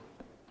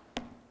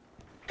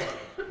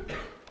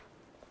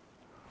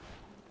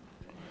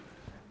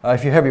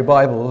If you have your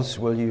Bibles,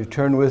 will you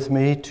turn with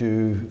me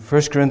to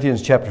 1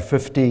 Corinthians chapter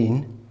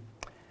 15,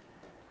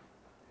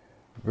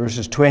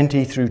 verses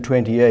 20 through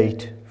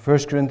 28. 1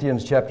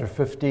 Corinthians chapter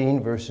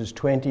 15, verses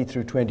 20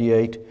 through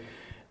 28.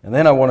 And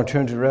then I want to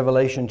turn to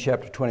Revelation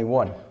chapter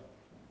 21.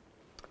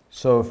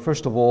 So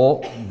first of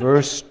all,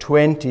 verse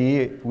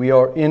 20, we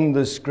are in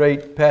this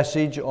great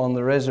passage on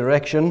the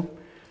resurrection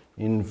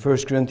in 1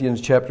 Corinthians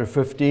chapter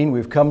 15.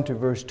 We've come to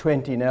verse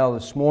 20 now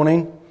this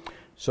morning.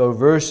 So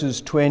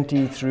verses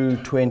 20 through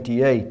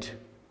 28.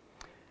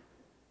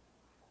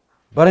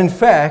 But in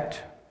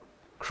fact,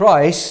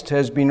 Christ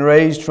has been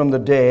raised from the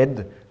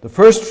dead, the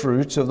first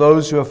fruits of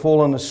those who have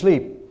fallen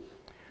asleep.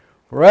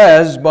 For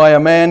as by a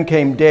man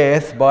came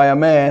death, by a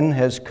man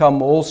has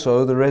come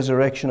also the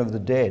resurrection of the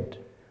dead.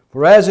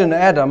 For as in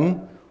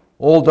Adam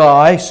all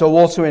die, so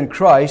also in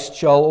Christ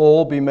shall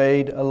all be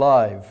made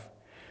alive.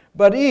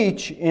 But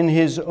each in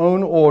his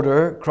own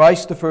order,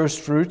 Christ the first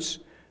fruits,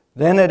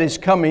 then at his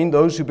coming,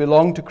 those who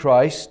belong to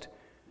Christ.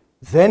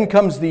 Then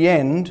comes the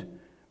end,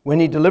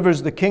 when he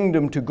delivers the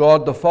kingdom to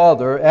God the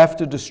Father,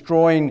 after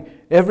destroying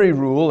every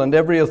rule and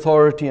every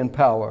authority and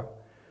power.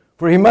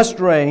 For he must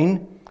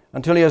reign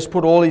until he has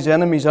put all his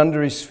enemies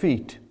under his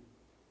feet.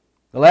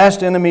 The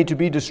last enemy to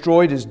be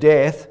destroyed is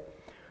death,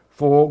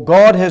 for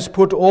God has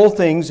put all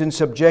things in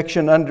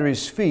subjection under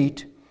his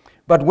feet.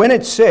 But when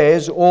it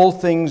says all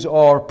things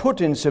are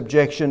put in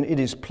subjection, it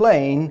is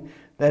plain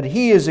that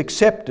he is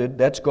accepted,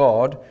 that's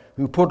God,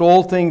 who put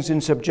all things in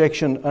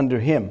subjection under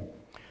him.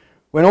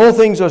 When all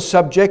things are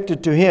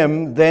subjected to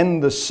him,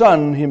 then the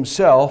Son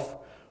himself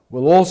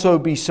will also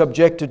be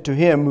subjected to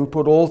him who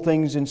put all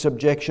things in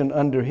subjection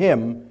under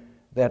him,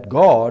 that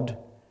God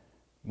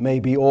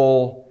may be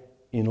all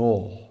in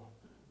all.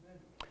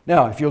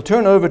 Now, if you'll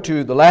turn over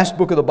to the last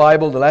book of the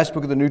Bible, the last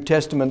book of the New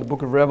Testament, the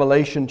book of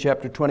Revelation,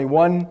 chapter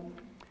 21.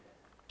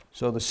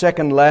 So the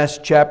second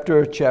last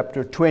chapter,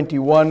 chapter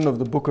 21 of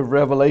the book of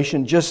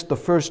Revelation, just the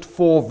first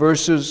 4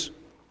 verses.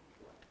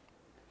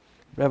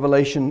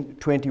 Revelation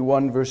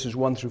 21, verses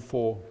 1 through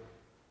 4.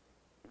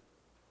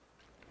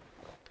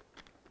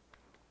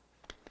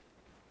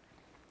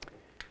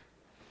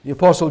 The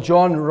Apostle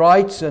John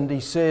writes, and he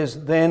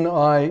says, "Then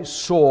I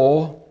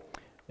saw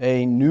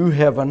a new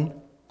heaven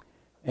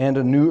and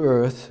a new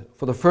earth,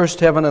 for the first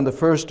heaven and the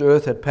first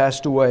earth had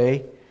passed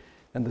away,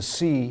 and the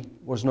sea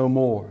was no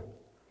more.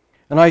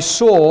 And I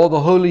saw the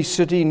holy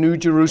city, New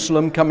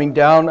Jerusalem, coming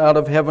down out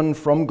of heaven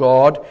from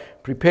God,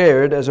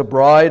 prepared as a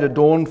bride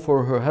adorned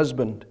for her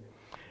husband.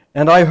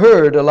 And I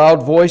heard a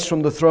loud voice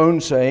from the throne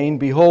saying,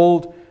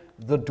 'Behold,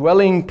 the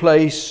dwelling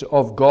place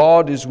of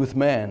God is with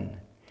man.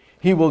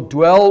 He will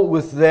dwell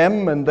with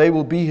them, and they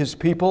will be his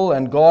people,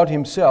 and God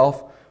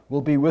himself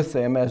will be with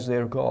them as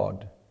their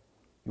God.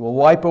 He will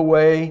wipe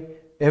away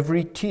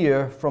every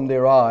tear from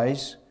their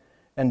eyes,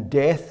 and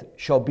death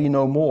shall be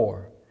no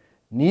more.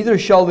 Neither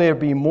shall there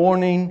be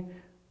mourning,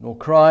 nor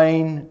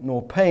crying,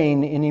 nor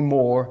pain any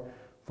more,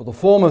 for the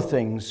former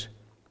things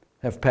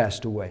have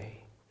passed away.'"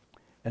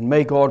 And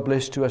may God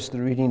bless to us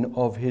the reading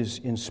of his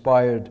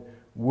inspired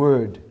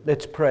word.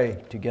 Let's pray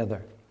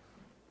together.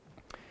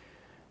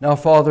 Now,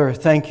 Father,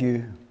 thank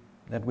you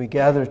that we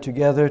gather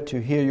together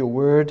to hear your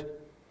word.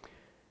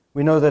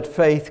 We know that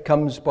faith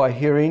comes by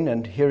hearing,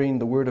 and hearing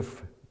the word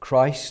of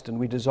Christ. And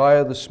we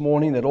desire this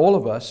morning that all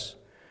of us,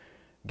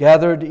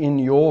 gathered in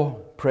your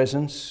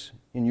presence,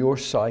 in your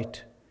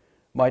sight,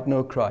 might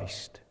know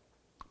Christ,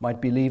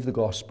 might believe the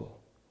gospel,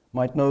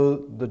 might know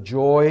the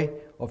joy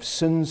of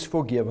sins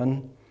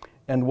forgiven,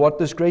 and what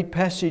this great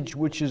passage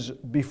which is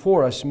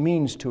before us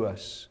means to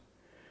us.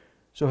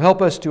 So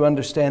help us to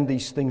understand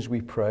these things,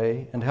 we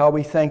pray, and how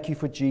we thank you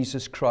for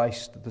Jesus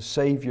Christ, the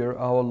Savior,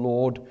 our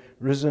Lord,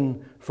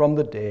 risen from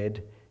the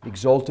dead,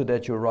 exalted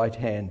at your right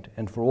hand,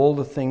 and for all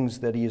the things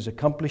that he is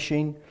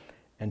accomplishing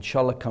and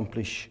shall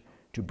accomplish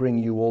to bring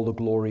you all the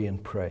glory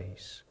and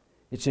praise.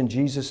 It's in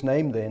Jesus'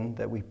 name, then,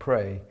 that we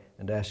pray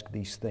and ask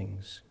these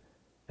things.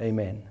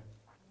 Amen.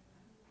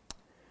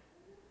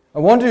 I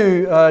want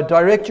to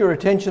direct your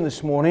attention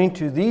this morning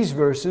to these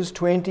verses,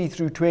 20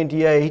 through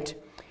 28,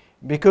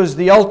 because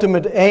the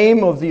ultimate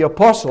aim of the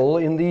apostle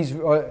in these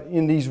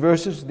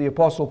verses, the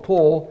Apostle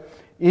Paul,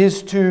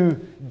 is to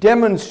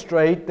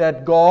demonstrate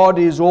that God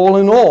is all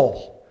in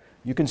all.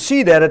 You can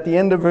see that at the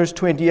end of verse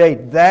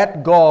 28,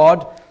 that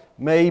God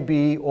may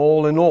be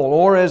all in all.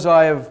 Or as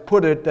I have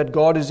put it, that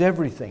God is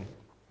everything.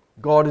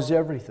 God is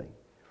everything.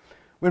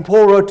 When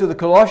Paul wrote to the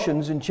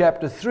Colossians in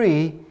chapter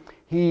 3,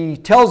 he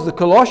tells the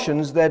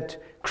Colossians that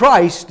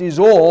Christ is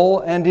all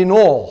and in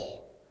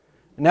all.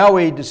 Now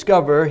we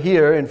discover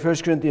here in 1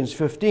 Corinthians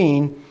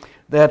 15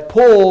 that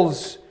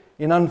Paul's,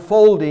 in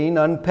unfolding,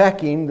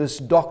 unpacking this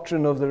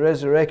doctrine of the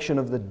resurrection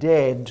of the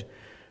dead,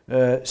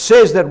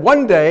 says that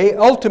one day,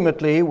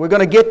 ultimately, we're going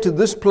to get to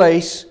this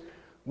place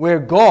where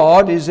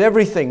God is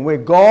everything, where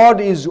God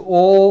is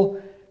all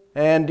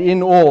and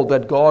in all,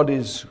 that God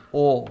is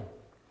all.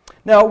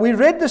 Now, we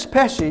read this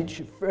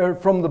passage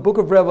from the book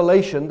of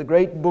Revelation, the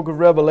great book of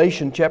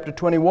Revelation, chapter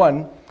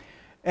 21,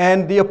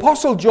 And the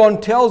Apostle John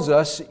tells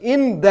us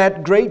in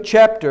that great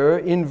chapter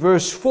in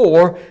verse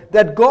 4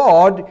 that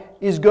God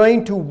is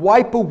going to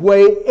wipe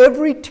away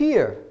every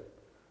tear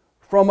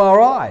from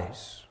our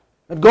eyes.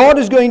 And God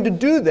is going to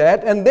do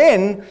that, and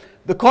then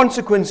the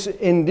consequence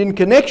in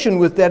connection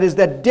with that is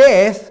that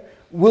death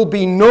will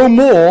be no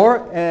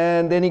more.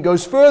 And then he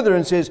goes further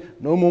and says,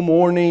 no more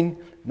mourning,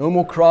 no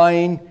more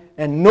crying,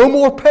 and no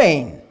more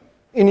pain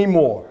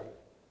anymore.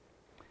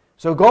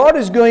 So God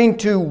is going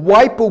to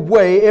wipe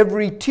away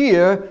every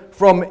tear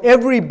from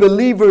every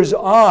believer's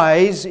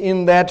eyes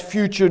in that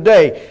future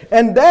day.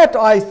 And that,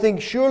 I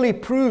think, surely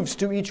proves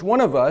to each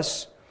one of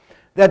us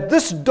that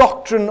this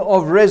doctrine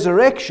of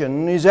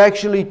resurrection is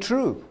actually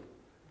true.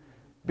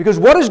 Because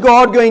what is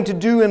God going to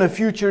do in a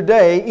future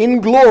day, in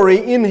glory,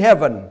 in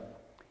heaven?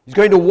 He's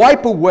going to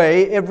wipe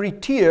away every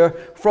tear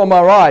from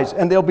our eyes.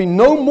 And there'll be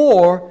no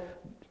more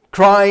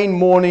crying,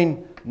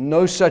 mourning,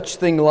 no such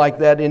thing like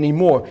that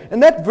anymore.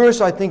 And that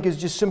verse, I think, is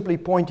just simply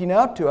pointing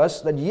out to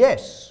us that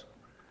yes,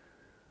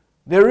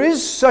 there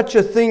is such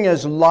a thing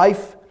as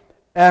life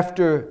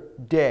after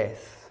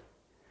death.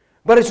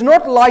 But it's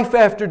not life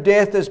after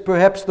death as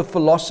perhaps the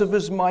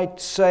philosophers might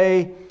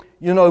say,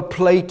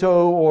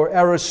 Plato or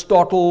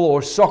Aristotle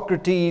or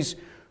Socrates,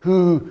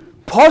 who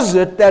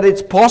posit that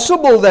it's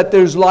possible that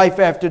there's life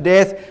after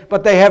death,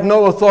 but they have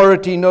no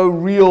authority, no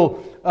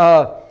real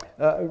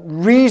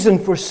reason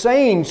for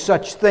saying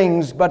such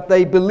things, but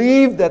they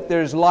believe that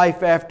there's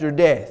life after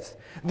death.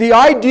 The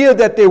idea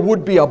that there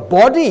would be a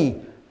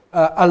body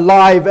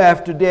alive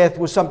after death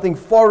was something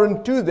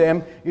foreign to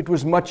them. It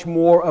was much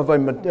more of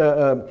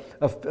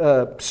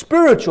a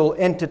spiritual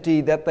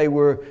entity that they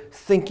were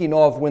thinking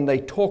of when they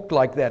talked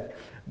like that.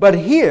 But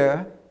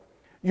here,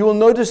 you will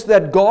notice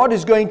that God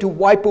is going to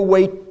wipe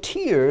away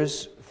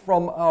tears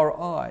from our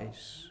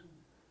eyes.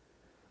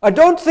 I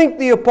don't think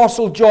the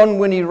Apostle John,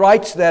 when he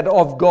writes that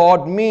of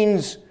God,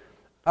 means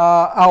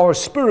our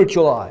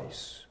spiritual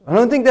eyes. I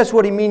don't think that's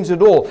what he means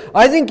at all.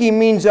 I think he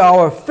means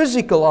our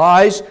physical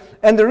eyes.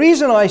 And the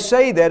reason I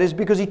say that is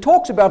because he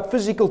talks about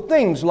physical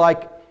things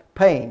like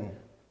pain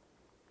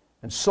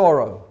and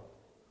sorrow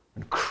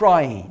and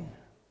crying.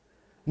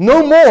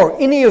 No more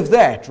any of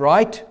that,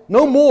 right?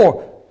 No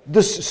more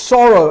this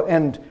sorrow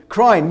and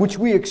crying which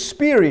we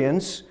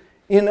experience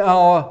in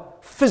our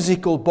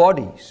physical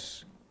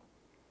bodies.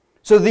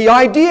 So the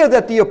idea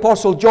that the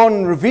Apostle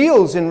John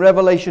reveals in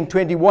Revelation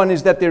 21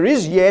 is that there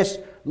is, yes,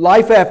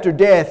 life after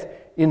death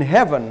in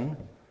heaven,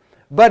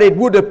 but it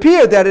would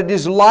appear that it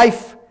is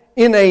life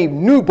in a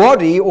new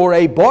body or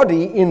a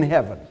body in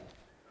heaven.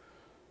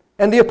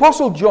 And the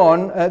Apostle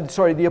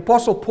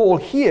Paul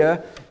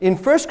here in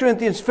 1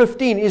 Corinthians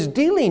 15 is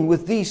dealing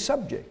with these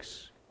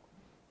subjects.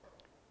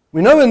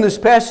 We know in this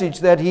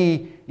passage that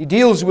he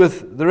deals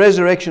with the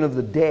resurrection of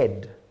the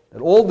dead,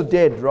 that all the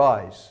dead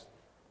rise.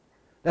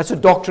 That's a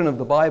doctrine of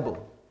the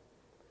Bible.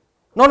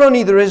 Not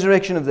only the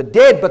resurrection of the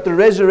dead, but the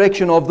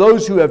resurrection of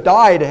those who have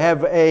died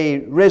have a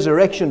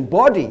resurrection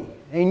body,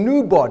 a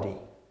new body.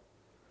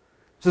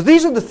 So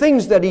these are the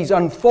things that he's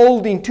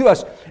unfolding to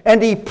us.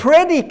 And he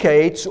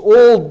predicates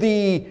all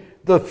the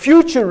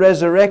future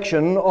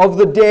resurrection of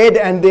the dead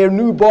and their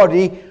new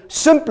body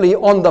simply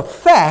on the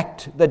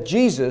fact that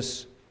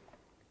Jesus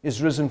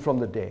is risen from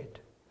the dead.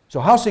 So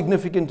how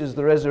significant is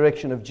the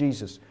resurrection of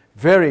Jesus?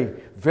 Very,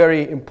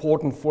 very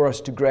important for us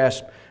to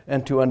grasp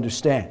and to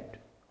understand.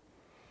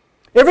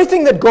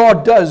 Everything that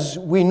God does,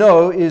 we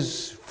know,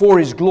 is for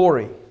His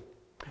glory.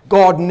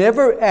 God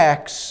never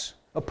acts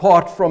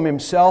apart from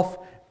Himself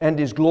and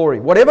His glory.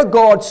 Whatever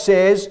God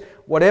says,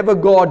 whatever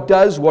God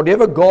does,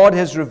 whatever God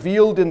has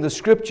revealed in the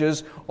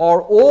Scriptures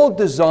are all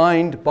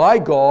designed by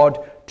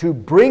God to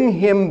bring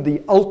Him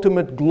the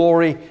ultimate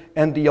glory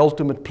and the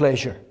ultimate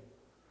pleasure.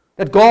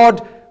 That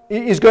God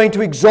is going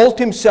to exalt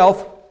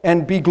Himself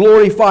and be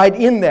glorified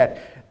in that.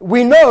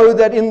 We know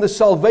that in the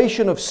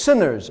salvation of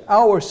sinners,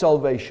 our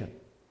salvation,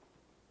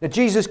 that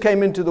Jesus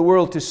came into the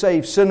world to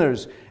save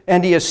sinners,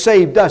 and He has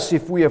saved us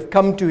if we have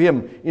come to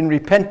Him in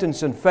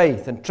repentance and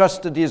faith and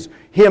trusted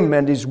Him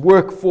and His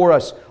work for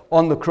us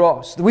on the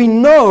cross. We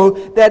know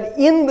that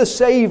in the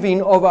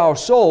saving of our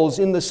souls,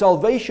 in the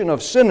salvation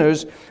of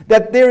sinners,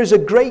 that there is a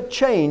great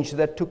change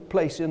that took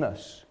place in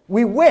us.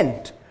 We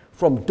went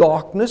from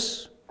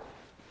darkness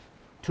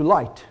to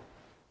light.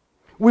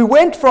 We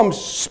went from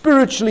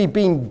spiritually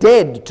being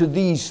dead to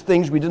these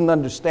things, we didn't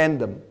understand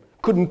them,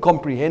 couldn't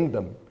comprehend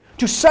them,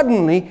 to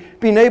suddenly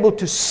being able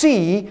to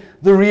see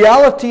the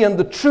reality and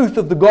the truth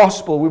of the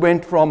gospel. We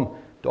went from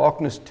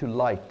darkness to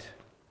light,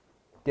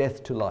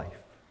 death to life.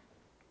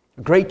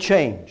 A great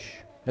change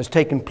has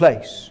taken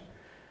place.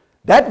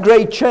 That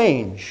great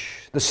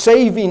change, the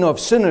saving of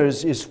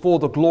sinners, is for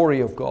the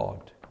glory of God.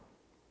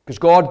 Because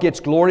God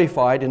gets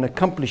glorified in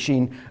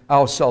accomplishing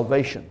our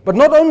salvation. But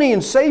not only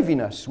in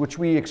saving us, which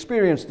we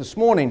experienced this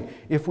morning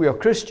if we are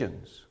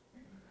Christians,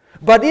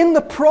 but in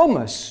the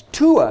promise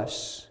to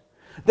us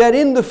that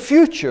in the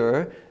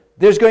future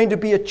there's going to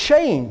be a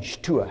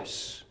change to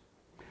us.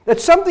 That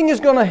something is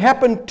going to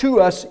happen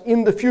to us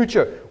in the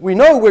future. We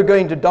know we're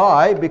going to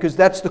die because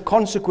that's the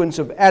consequence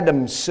of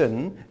Adam's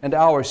sin and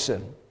our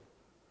sin.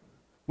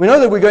 We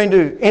know that we're going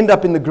to end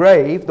up in the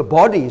grave. The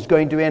body is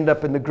going to end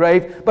up in the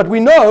grave. But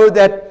we know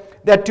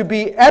that to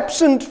be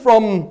absent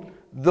from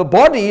the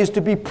body is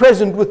to be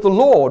present with the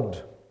Lord.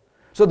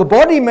 So the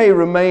body may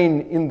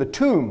remain in the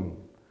tomb,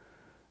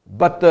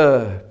 but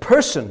the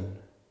person,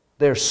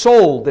 their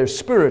soul, their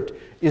spirit,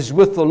 is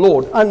with the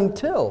Lord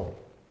until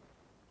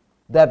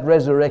that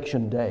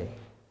resurrection day,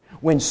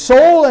 when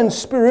soul and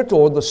spirit,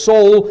 or the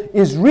soul,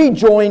 is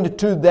rejoined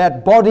to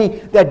that body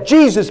that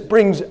Jesus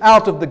brings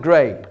out of the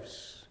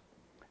graves.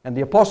 And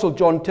the Apostle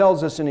John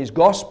tells us in his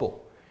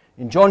Gospel,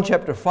 in John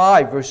chapter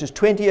 5, verses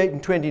 28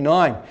 and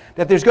 29,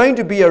 that there's going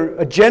to be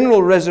a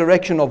general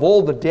resurrection of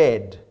all the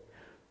dead,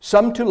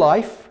 some to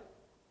life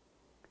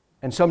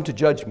and some to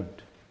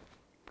judgment.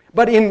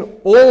 But in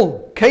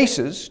all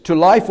cases, to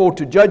life or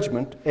to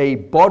judgment, a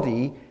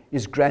body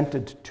is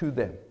granted to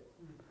them.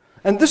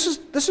 And these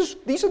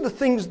are the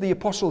things the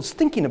apostle is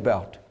thinking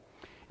about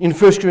in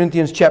 1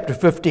 Corinthians chapter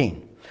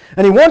 15.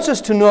 And he wants us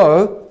to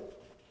know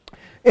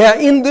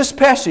in this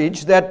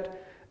passage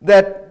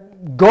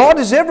that God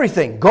is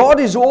everything. God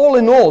is all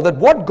in all. That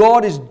what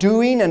God is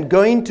doing and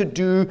going to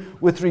do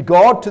with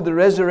regard to the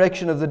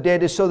resurrection of the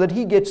dead is so that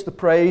He gets the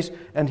praise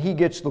and He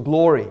gets the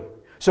glory.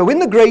 So in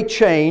the great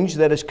change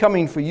that is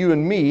coming for you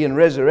and me in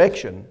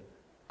resurrection,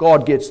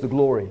 God gets the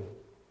glory.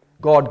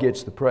 God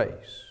gets the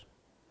praise.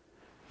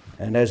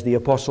 And as the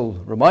apostle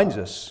reminds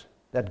us,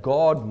 that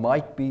God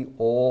might be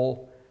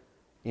all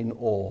in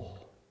all.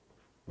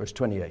 Verse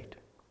 28.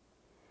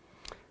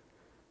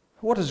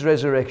 What does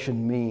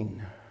resurrection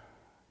mean?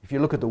 If you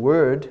look at the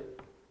word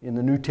in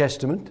the New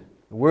Testament,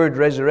 the word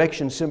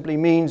resurrection simply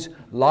means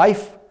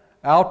life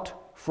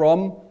out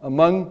from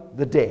among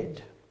the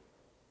dead.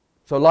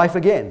 So life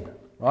again,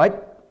 right?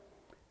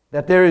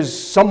 That there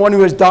is someone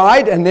who has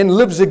died and then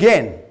lives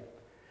again.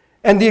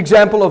 And the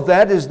example of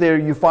that is there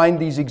you find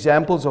these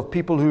examples of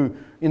people who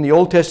in the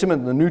Old Testament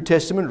and the New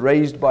Testament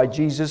raised by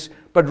Jesus,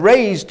 but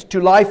raised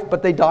to life,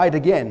 but they died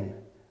again.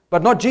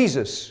 But not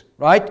Jesus,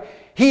 right?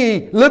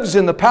 He lives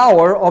in the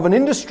power of an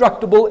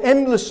indestructible,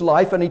 endless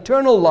life, an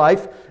eternal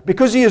life,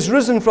 because He has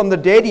risen from the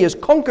dead. He has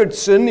conquered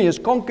sin, He has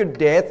conquered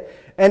death,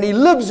 and He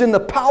lives in the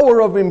power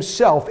of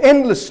Himself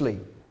endlessly.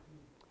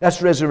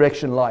 That's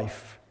resurrection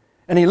life.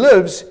 And He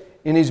lives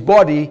in His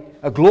body,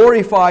 a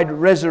glorified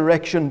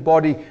resurrection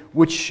body,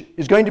 which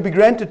is going to be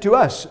granted to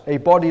us, a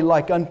body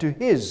like unto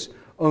His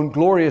own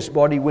glorious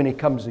body when He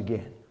comes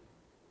again.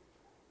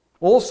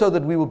 All so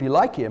that we will be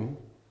like Him,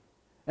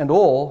 and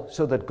all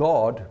so that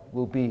God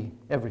will be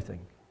everything.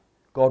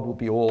 God will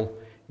be all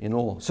in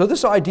all. So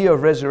this idea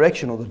of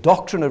resurrection, or the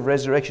doctrine of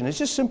resurrection, is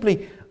just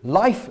simply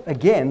life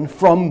again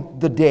from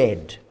the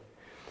dead.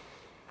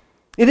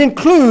 It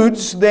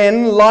includes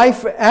then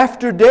life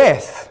after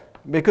death.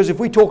 Because if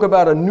we talk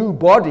about a new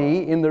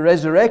body in the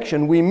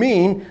resurrection, we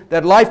mean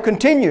that life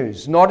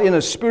continues, not in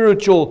a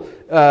spiritual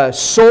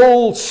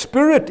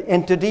soul-spirit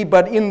entity,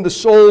 but in the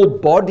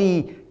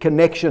soul-body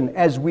connection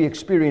as we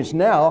experience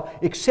now,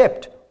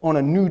 except on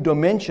a new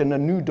dimension, a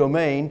new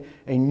domain,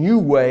 a new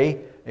way,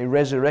 a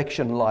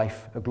resurrection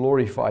life, a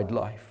glorified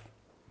life.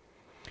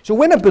 So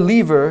when a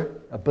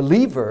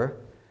believer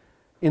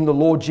in the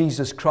Lord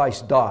Jesus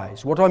Christ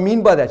dies. What do I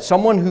mean by that?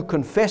 Someone who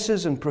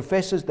confesses and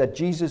professes that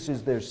Jesus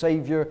is their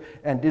Savior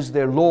and is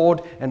their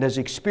Lord and has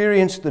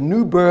experienced the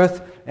new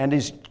birth and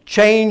is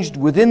changed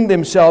within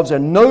themselves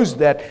and knows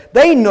that.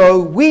 They know,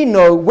 we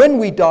know, when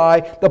we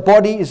die, the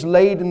body is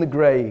laid in the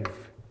grave.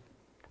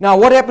 Now,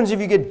 what happens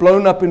if you get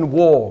blown up in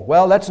war?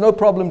 Well, that's no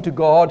problem to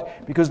God,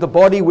 because the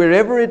body,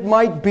 wherever it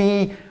might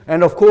be,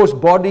 and of course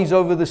bodies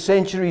over the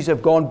centuries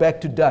have gone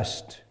back to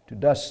dust. To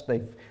dust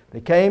they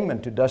came,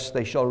 and to dust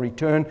they shall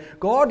return.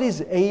 God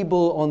is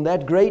able on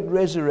that great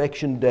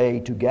resurrection day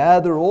to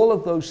gather all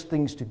of those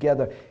things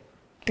together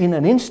in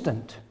an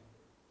instant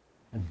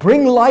and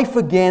bring life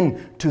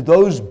again to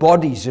those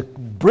bodies,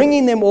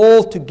 bringing them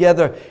all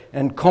together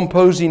and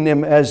composing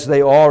them as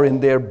they are in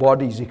their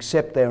bodies,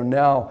 except they are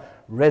now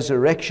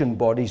resurrection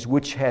bodies,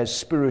 which has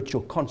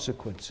spiritual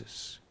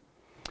consequences.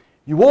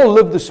 You all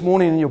live this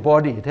morning in your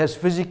body. It has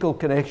physical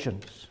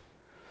connections,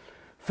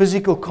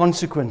 physical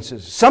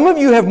consequences. Some of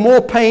you have more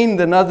pain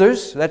than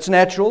others. That's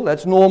natural,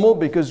 that's normal,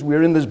 because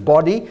we're in this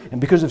body, and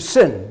because of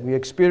sin. We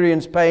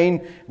experience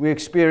pain, we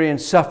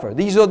experience suffer.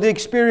 These are the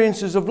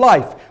experiences of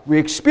life. We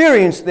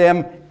experience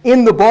them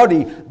in the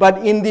body, but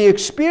in the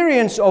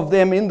experience of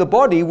them in the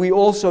body, we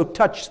also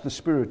touch the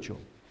spiritual.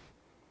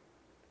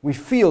 We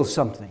feel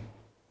something.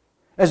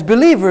 As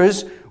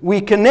believers, we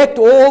connect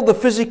all the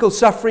physical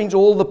sufferings,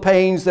 all the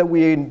pains that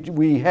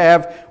we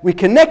have, we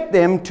connect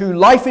them to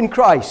life in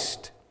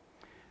Christ.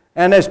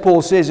 And as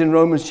Paul says in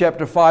Romans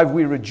chapter 5,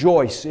 we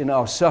rejoice in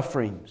our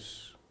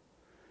sufferings.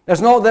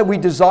 That's not that we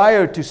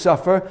desire to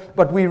suffer,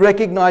 but we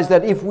recognize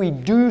that if we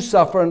do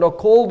suffer and are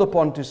called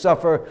upon to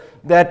suffer,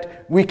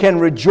 that we can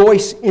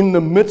rejoice in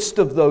the midst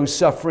of those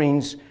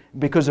sufferings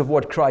because of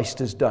what Christ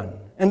has done.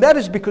 And that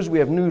is because we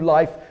have new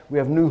life, we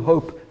have new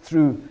hope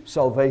through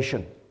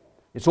salvation.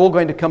 It's all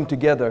going to come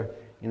together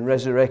in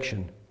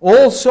resurrection.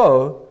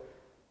 Also,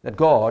 that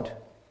God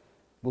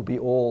will be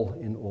all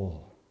in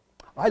all.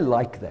 I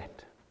like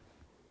that.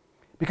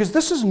 Because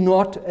this is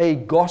not a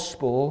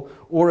gospel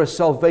or a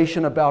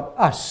salvation about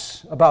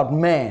us, about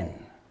man.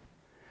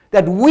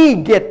 That we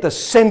get the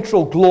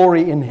central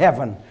glory in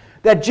heaven.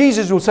 That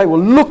Jesus will say,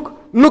 well,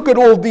 look at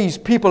all these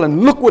people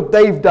and look what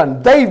they've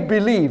done. They've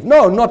believed.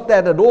 No, not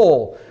that at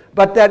all.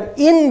 But that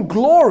in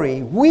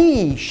glory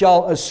we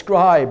shall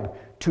ascribe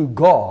to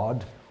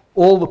God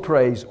all the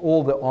praise,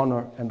 all the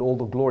honor, and all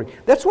the glory.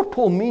 That's what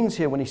Paul means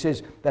here when he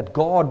says that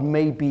God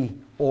may be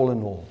all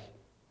in all.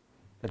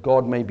 That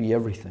God may be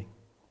everything.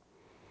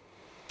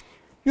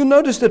 You'll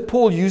notice that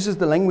Paul uses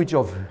the language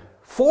of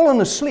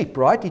fallen asleep,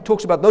 right? He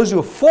talks about those who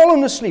have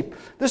fallen asleep.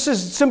 This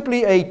is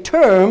simply a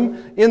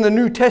term in the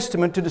New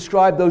Testament to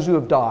describe those who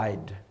have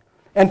died.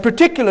 And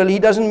particularly, he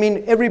doesn't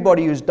mean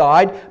everybody who's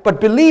died, but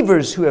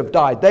believers who have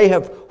died. They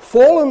have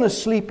fallen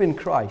asleep in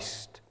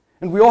Christ.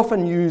 And we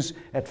often use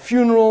at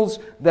funerals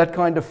that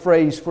kind of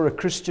phrase for a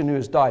Christian who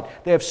has died.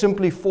 They have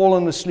simply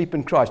fallen asleep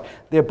in Christ.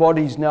 Their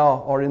bodies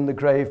now are in the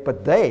grave,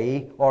 but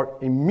they are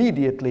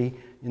immediately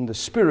in the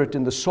spirit,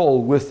 in the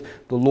soul,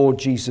 with the Lord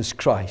Jesus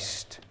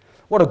Christ.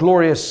 What a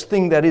glorious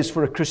thing that is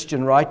for a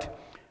Christian, right?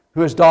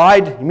 Who has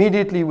died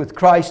immediately with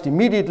Christ,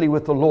 immediately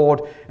with the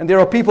Lord. And there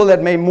are people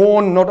that may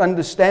mourn, not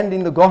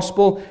understanding the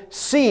gospel,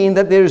 seeing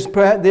that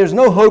there's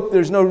no hope,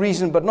 there's no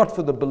reason, but not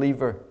for the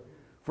believer.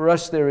 For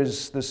us, there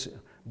is this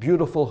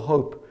beautiful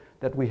hope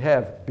that we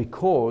have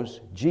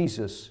because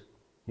Jesus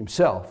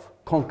himself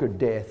conquered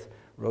death,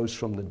 rose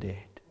from the dead.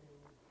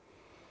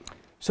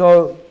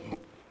 So,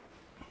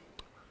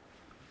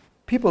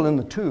 people in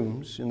the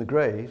tombs, in the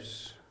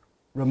graves,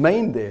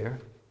 remain there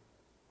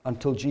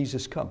until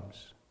Jesus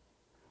comes.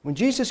 When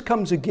Jesus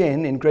comes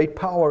again in great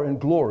power and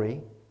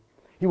glory,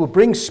 He will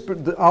bring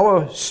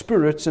our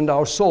spirits and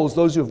our souls,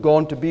 those who have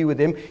gone to be with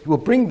Him, He will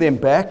bring them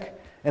back,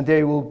 and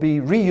they will be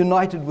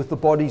reunited with the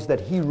bodies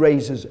that He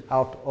raises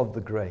out of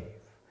the grave.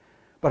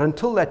 But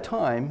until that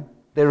time,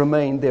 they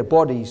remain, their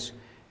bodies,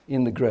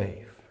 in the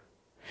grave.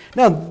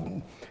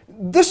 Now,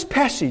 this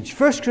passage,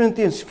 1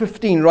 Corinthians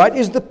 15, right,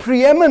 is the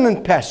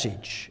preeminent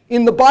passage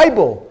in the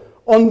Bible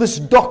on this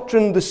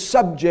doctrine, the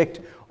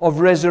subject of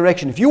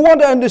resurrection. If you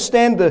want to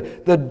understand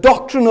the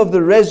doctrine of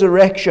the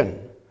resurrection,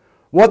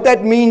 what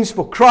that means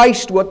for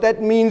Christ, what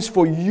that means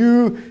for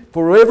you,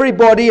 for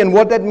everybody, and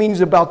what that means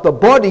about the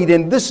body,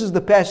 then this is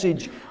the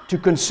passage to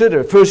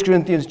consider, 1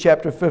 Corinthians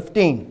chapter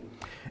 15.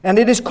 And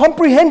it is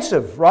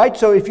comprehensive, right?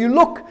 So if you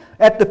look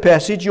at the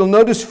passage, you'll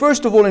notice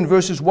first of all in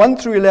verses 1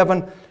 through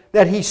 11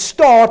 that he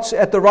starts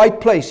at the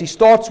right place. He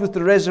starts with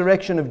the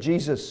resurrection of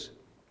Jesus.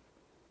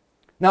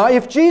 Now,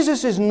 if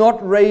Jesus is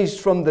not raised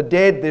from the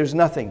dead, there's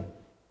nothing.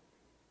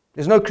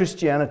 There's no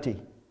Christianity.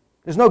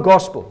 There's no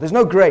gospel. There's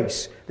no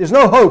grace. There's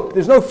no hope.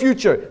 There's no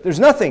future. There's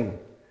nothing.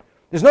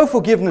 There's no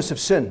forgiveness of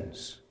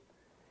sins.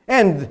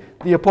 And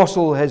the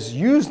apostle has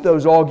used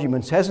those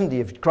arguments, hasn't he?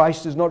 If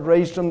Christ is not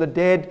raised from the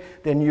dead,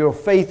 then your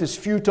faith is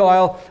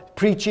futile.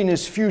 Preaching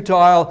is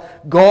futile.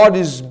 God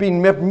is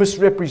being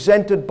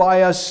misrepresented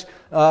by us.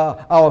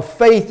 Our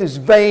faith is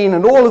vain.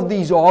 And all of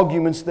these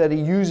arguments that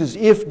he uses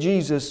if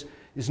Jesus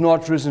is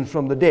not risen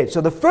from the dead.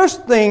 So the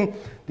first thing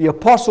the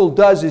apostle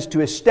does is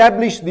to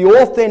establish the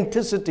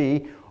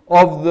authenticity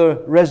of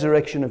the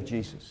resurrection of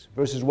Jesus.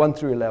 Verses 1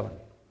 through 11.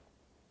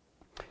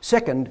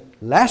 Second,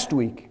 last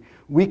week,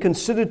 we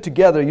considered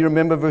together, you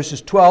remember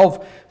verses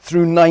 12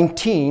 through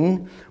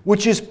 19,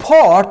 which is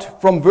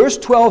part from verse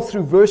 12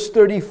 through verse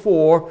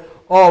 34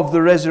 of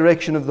the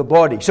resurrection of the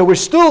body. So we're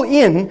still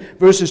in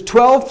verses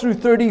 12 through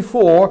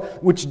 34,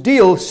 which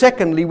deal,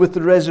 secondly, with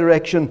the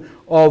resurrection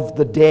of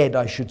the dead,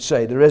 I should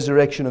say, the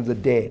resurrection of the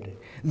dead.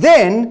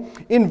 Then,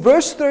 in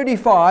verse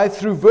 35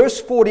 through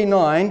verse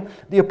 49,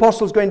 the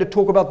apostle is going to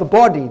talk about the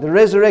body, the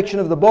resurrection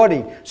of the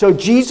body. So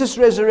Jesus'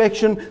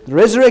 resurrection, the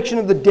resurrection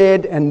of the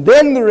dead, and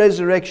then the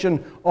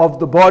resurrection of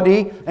the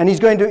body. And he's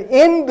going to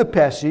end the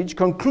passage,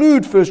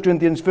 conclude 1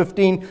 Corinthians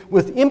 15,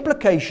 with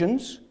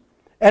implications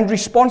and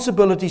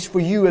responsibilities for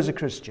you as a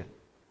Christian,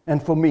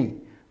 and for me,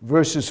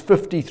 verses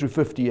 50 through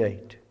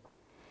 58.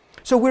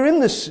 So we're in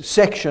this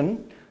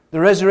section,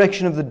 the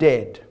resurrection of the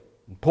dead.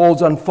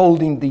 Paul's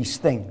unfolding these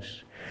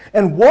things.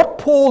 And what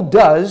Paul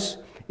does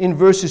in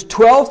verses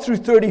 12 through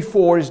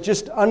 34 is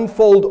just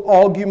unfold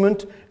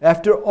argument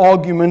after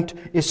argument,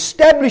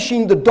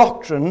 establishing the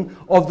doctrine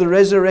of the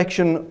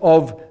resurrection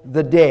of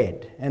the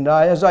dead. And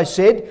as I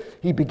said,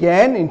 he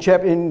began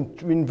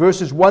in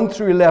verses 1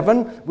 through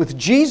 11 with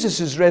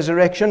Jesus'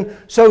 resurrection.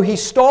 So he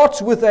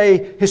starts with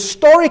a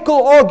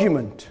historical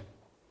argument.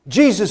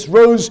 Jesus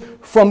rose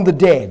from the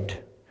dead.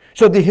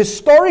 So the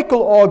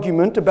historical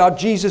argument about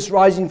Jesus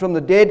rising from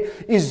the dead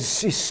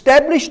is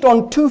established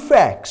on two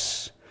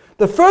facts.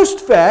 The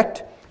first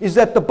fact is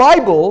that the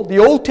Bible, the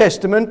Old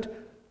Testament,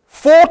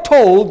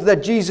 foretold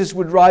that Jesus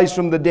would rise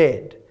from the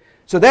dead.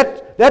 So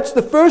that's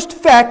the first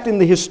fact in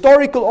the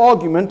historical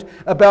argument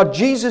about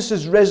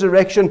Jesus'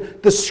 resurrection.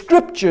 The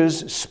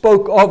Scriptures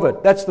spoke of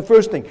it. That's the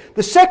first thing.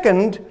 The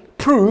second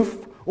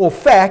proof or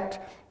fact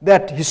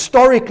that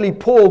historically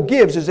Paul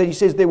gives is that he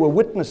says there were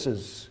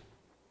witnesses.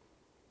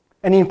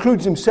 And he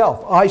includes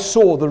himself. I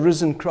saw the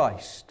risen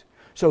Christ.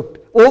 So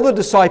all the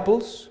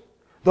disciples,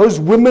 those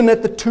women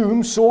at the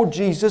tomb saw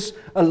Jesus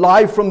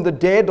alive from the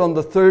dead on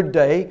the third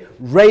day,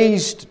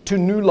 raised to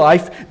new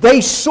life.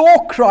 They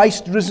saw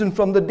Christ risen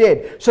from the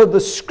dead. So the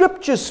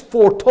scriptures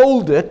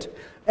foretold it,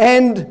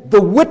 and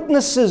the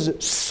witnesses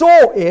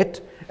saw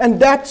it, and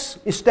that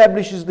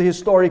establishes the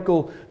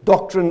historical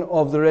doctrine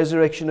of the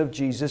resurrection of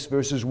Jesus,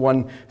 verses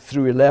 1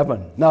 through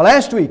 11. Now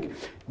last week,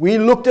 we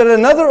looked at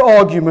another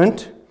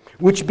argument,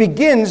 which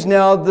begins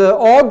now the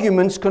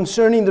arguments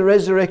concerning the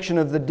resurrection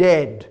of the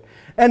dead.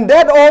 And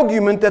that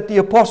argument that the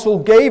apostle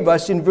gave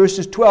us in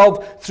verses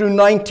 12 through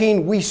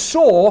 19, we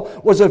saw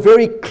was a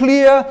very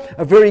clear,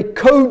 a very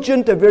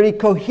cogent, a very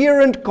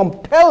coherent,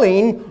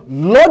 compelling,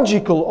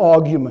 logical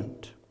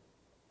argument.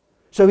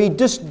 So he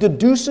just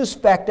deduces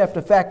fact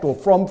after fact, or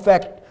from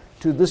fact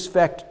to this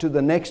fact to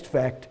the next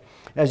fact,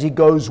 as he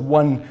goes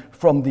one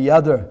from the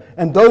other.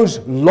 And those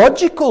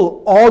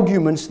logical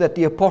arguments that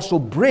the apostle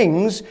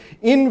brings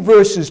in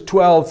verses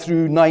 12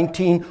 through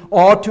 19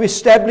 are to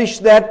establish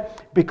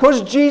that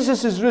because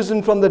Jesus is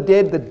risen from the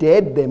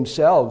dead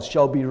themselves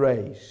shall be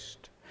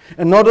raised.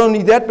 And not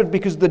only that, but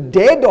because the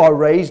dead are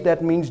raised,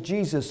 that means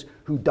Jesus,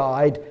 who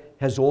died,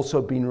 has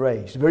also been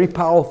raised. Very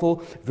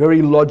powerful,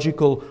 very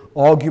logical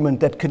argument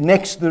that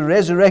connects the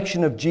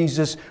resurrection of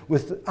Jesus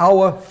with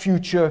our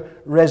future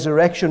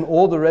resurrection,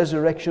 or the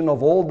resurrection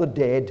of all the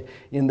dead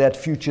in that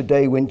future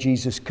day when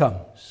Jesus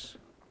comes.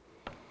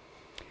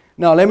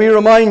 Now let me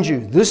remind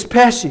you, this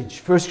passage,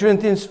 1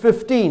 Corinthians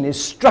 15,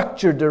 is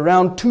structured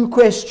around two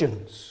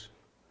questions.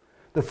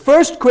 The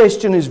first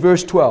question is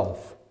verse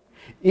 12.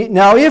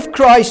 Now, if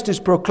Christ is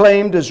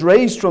proclaimed as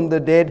raised from the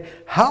dead,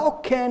 how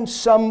can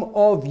some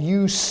of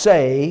you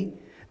say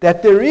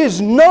that there is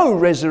no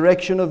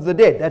resurrection of the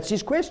dead? That's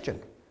his question.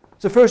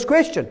 It's the first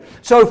question.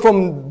 So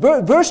from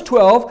verse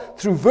 12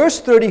 through verse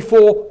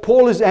 34,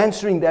 Paul is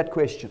answering that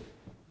question.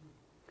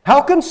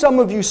 How can some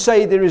of you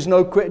say there is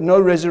no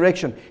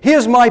resurrection?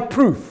 Here's my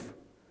proof.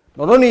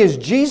 Not only is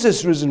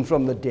Jesus risen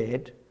from the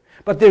dead,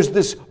 but there's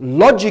this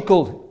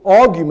logical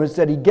arguments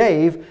that he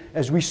gave,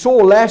 as we saw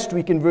last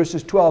week in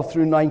verses 12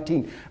 through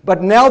 19.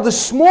 But now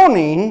this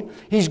morning,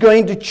 he's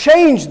going to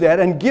change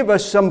that and give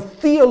us some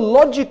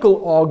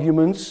theological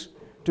arguments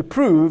to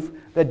prove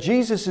that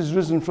Jesus is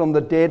risen from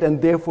the dead,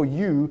 and therefore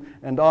you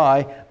and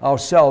I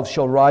ourselves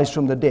shall rise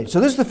from the dead. So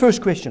this is the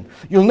first question.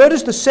 You'll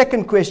notice the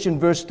second question,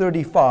 verse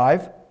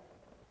 35.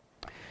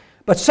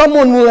 But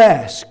someone will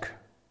ask,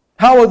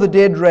 how are the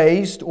dead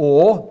raised?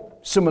 Or,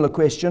 similar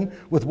question,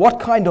 with what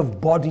kind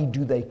of body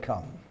do they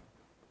come?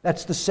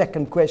 That's the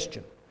second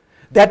question.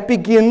 That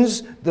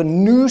begins the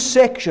new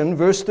section,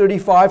 verse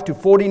 35 to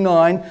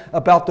 49,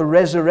 about the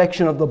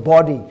resurrection of the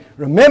body.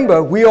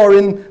 Remember, we are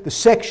in the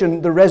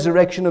section, the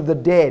resurrection of the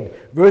dead.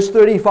 Verse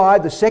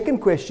 35, the second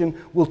question,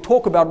 will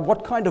talk about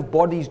what kind of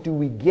bodies do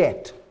we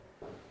get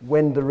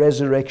when the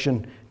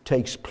resurrection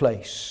takes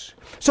place.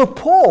 So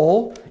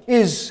Paul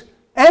is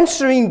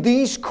answering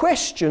these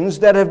questions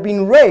that have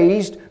been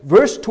raised,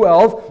 verse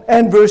 12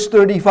 and verse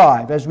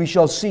 35, as we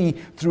shall see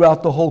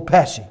throughout the whole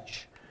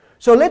passage.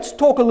 So let's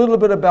talk a little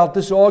bit about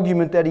this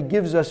argument that he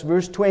gives us,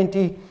 verse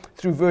 20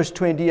 through verse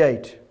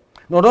 28.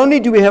 Not only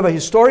do we have a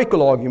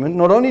historical argument,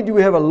 not only do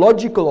we have a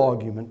logical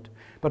argument,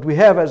 but we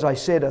have, as I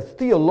said, a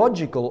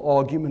theological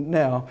argument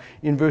now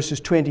in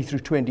verses 20 through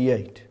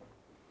 28.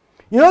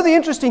 You know, the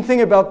interesting thing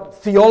about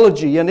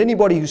theology, and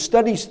anybody who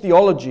studies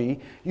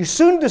theology, you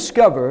soon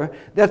discover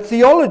that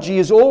theology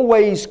is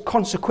always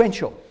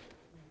consequential.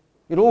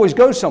 It always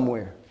goes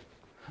somewhere.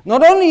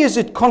 Not only is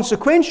it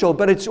consequential,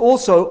 but it's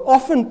also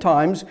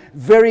oftentimes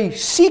very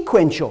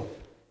sequential,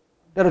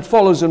 that it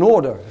follows an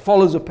order, it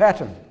follows a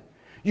pattern.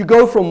 You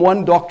go from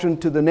one doctrine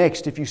to the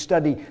next if you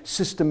study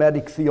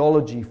systematic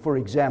theology, for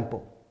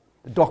example.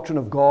 The doctrine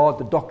of God,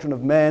 the doctrine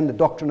of man, the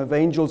doctrine of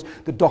angels,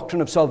 the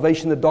doctrine of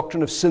salvation, the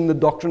doctrine of sin, the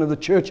doctrine of the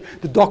church,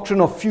 the doctrine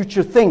of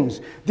future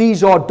things.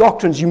 These are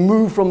doctrines. You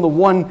move from the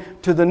one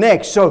to the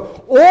next.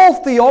 So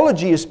all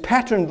theology is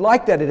patterned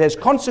like that. It has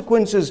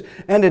consequences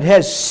and it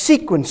has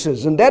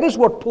sequences. And that is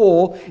what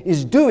Paul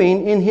is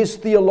doing in his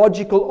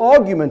theological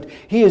argument.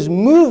 He is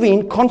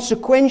moving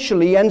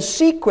consequentially and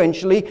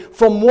sequentially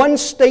from one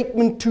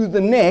statement to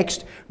the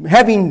next,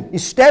 having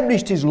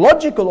established his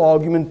logical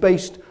argument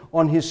based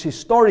on his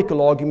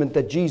historical argument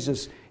that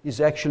Jesus is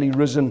actually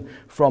risen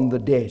from the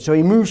dead. So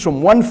he moves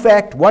from one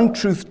fact, one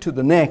truth to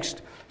the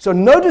next. So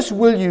notice,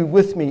 will you,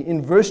 with me,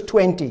 in verse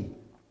 20.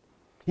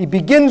 He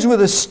begins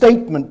with a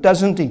statement,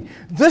 doesn't he?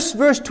 This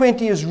verse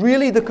 20 is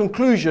really the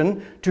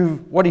conclusion to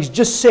what he's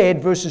just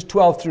said, verses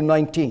 12 through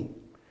 19.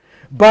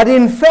 But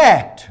in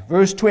fact,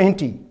 verse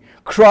 20,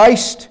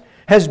 Christ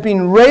has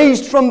been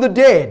raised from the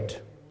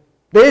dead.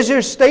 There's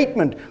your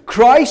statement.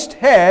 Christ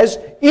has,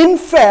 in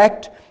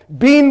fact,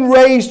 been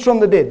raised from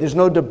the dead. There's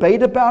no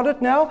debate about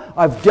it now.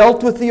 I've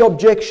dealt with the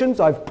objections.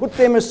 I've put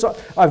them aside.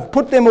 I've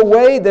put them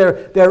away.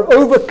 They're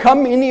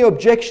overcome. Any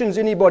objections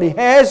anybody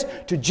has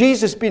to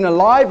Jesus being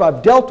alive,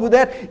 I've dealt with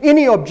that.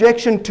 Any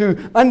objection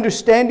to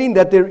understanding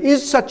that there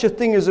is such a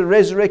thing as a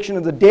resurrection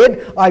of the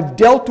dead, I've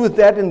dealt with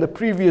that in the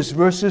previous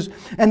verses.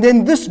 And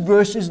then this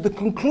verse is the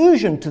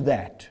conclusion to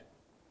that.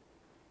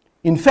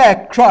 In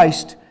fact,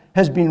 Christ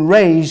has been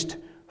raised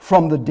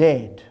from the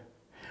dead.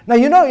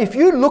 Now, if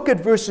you look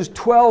at verses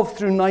 12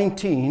 through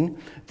 19,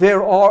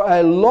 there are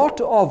a lot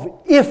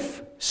of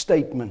if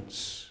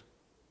statements.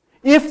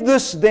 If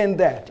this, then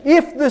that.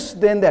 If this,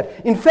 then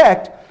that. In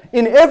fact,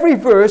 in every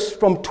verse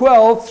from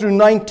 12 through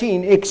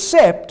 19,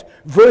 except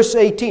verse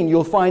 18,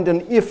 you'll find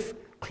an if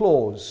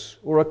clause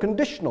or a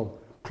conditional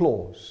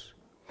clause.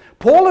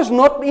 Paul is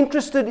not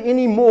interested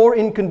anymore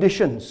in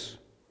conditions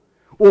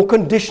or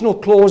conditional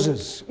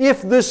clauses.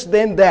 If this,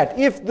 then that.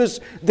 If this,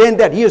 then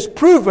that. He has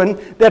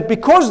proven that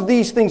because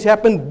these things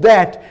happened,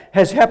 that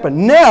has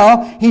happened.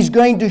 Now, he's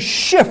going to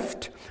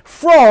shift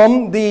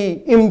from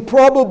the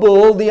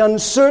improbable, the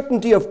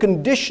uncertainty of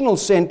conditional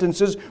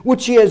sentences,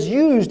 which he has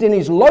used in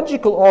his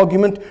logical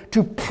argument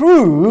to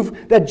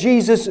prove that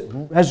Jesus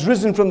has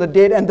risen from the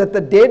dead and that the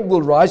dead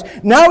will rise.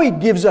 Now he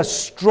gives us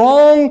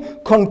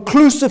strong,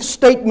 conclusive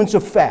statements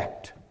of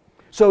fact.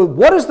 So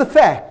what is the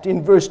fact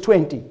in verse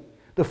 20?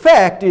 The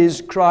fact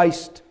is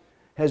Christ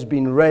has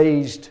been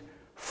raised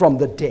from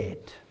the dead.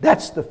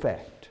 That's the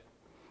fact.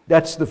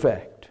 That's the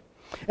fact.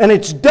 And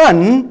it's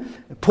done,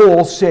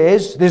 Paul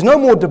says, there's no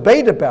more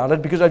debate about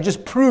it because I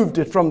just proved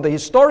it from the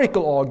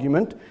historical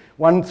argument,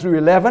 1 through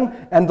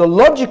 11, and the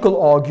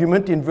logical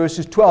argument in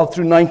verses 12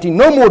 through 19.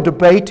 No more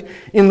debate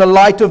in the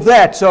light of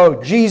that.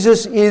 So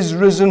Jesus is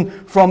risen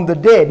from the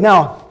dead.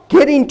 Now,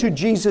 getting to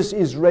Jesus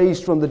is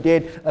raised from the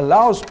dead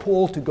allows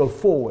Paul to go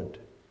forward.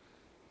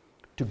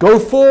 To go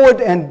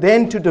forward and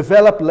then to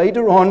develop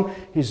later on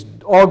his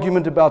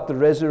argument about the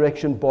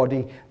resurrection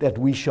body that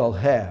we shall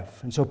have.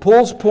 And so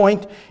Paul's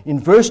point in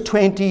verse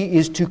 20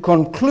 is to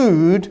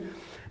conclude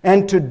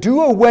and to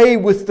do away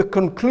with the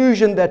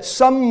conclusion that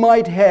some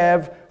might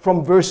have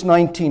from verse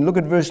 19. Look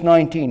at verse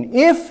 19.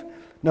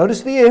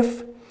 Notice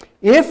the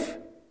if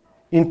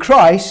in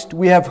Christ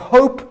we have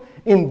hope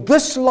in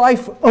this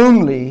life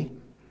only,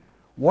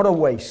 what a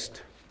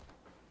waste.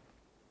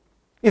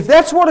 If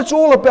that's what it's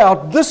all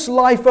about, this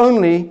life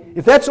only,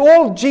 if that's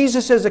all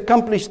Jesus has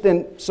accomplished,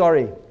 then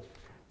sorry,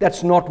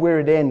 that's not where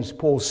it ends,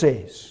 Paul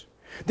says.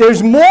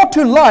 There's more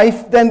to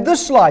life than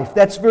this life.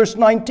 That's verse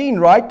 19,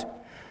 right?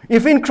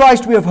 If in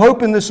Christ we have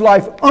hope in this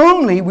life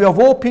only, we of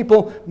all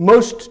people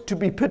most to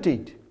be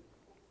pitied.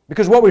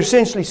 Because what we're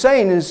essentially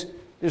saying is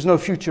there's no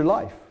future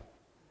life.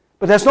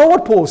 But that's not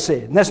what Paul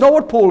said, and that's not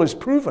what Paul has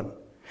proven.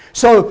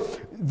 So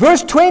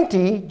verse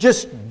 20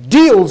 just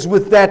deals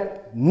with that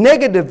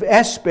negative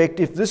aspect.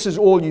 If this is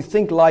all you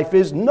think life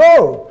is,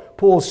 no,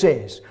 Paul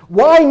says.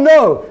 Why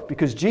no?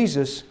 Because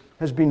Jesus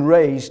has been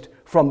raised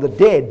from the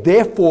dead.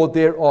 Therefore,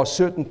 there are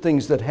certain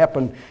things that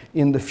happen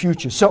in the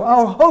future. So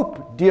our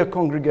hope, dear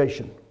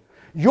congregation,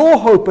 your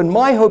hope and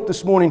my hope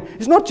this morning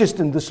is not just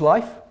in this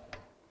life.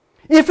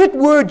 If it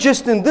were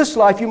just in this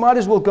life, you might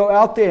as well go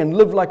out there and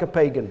live like a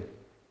pagan.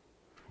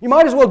 You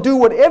might as well do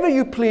whatever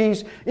you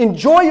please,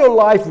 enjoy your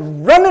life,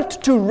 run it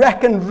to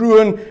rack and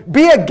ruin,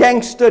 be a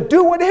gangster,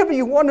 do whatever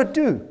you want to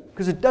do,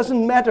 because it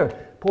doesn't matter.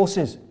 Paul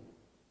says,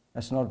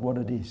 that's not what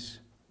it is.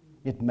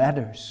 It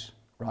matters,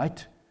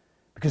 right?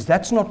 Because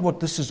that's not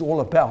what this is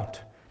all about,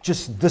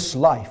 just this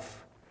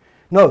life.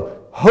 No,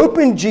 hope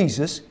in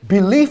Jesus,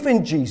 belief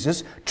in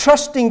Jesus,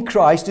 trusting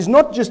Christ is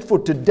not just for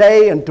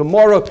today and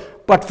tomorrow,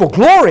 but for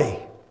glory,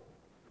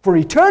 for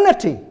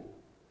eternity.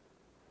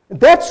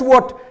 That's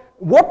what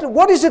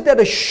is it that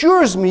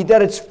assures me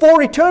that it's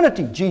for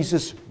eternity?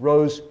 Jesus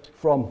rose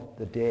from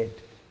the dead.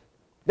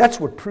 That's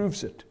what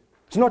proves it.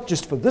 It's not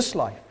just for this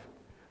life.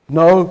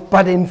 No,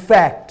 but in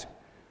fact,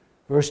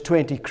 verse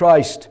 20,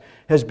 Christ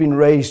has been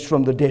raised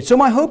from the dead. So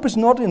my hope is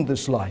not in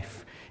this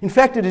life. In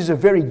fact, it is a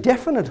very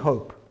definite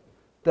hope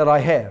that I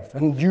have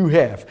and you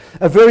have.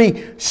 A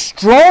very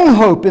strong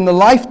hope in the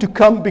life to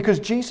come because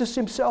Jesus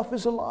himself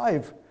is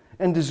alive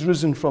and is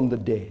risen from the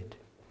dead.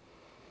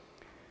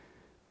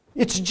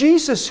 It's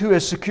Jesus who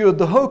has secured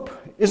the hope,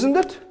 isn't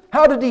it?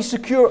 How did he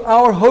secure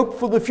our hope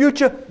for the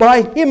future?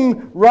 By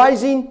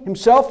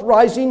himself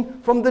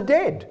rising from the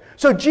dead.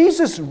 So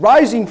Jesus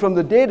rising from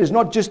the dead is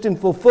not just in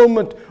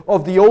fulfillment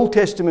of the Old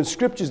Testament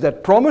scriptures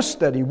that promised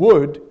that he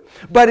would,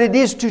 but it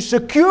is to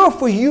secure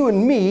for you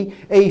and me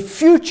a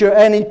future,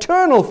 an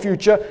eternal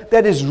future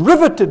that is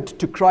riveted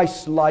to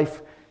Christ's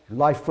life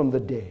from the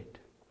dead.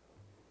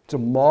 It's a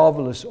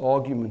marvelous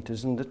argument,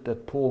 isn't it,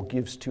 that Paul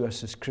gives to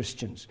us as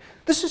Christians.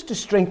 This is to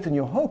strengthen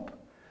your hope.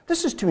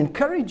 This is to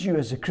encourage you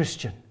as a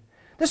Christian.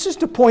 This is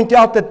to point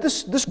out that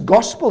this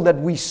gospel that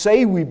we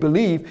say we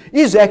believe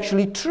is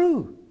actually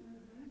true.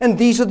 And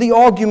these are the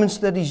arguments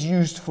that he's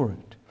used for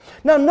it.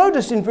 Now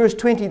notice in verse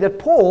 20 that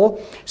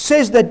Paul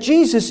says that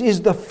Jesus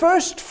is the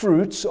first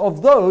fruits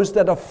of those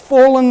that have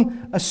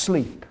fallen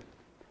asleep.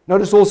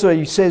 Notice also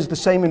he says the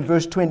same in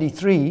verse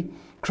 23.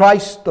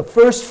 Christ, the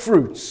first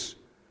fruits.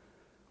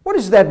 What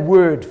is that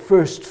word,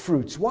 first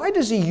fruits? Why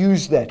does he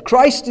use that?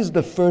 Christ is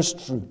the first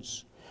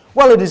fruits.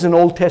 Well, it is an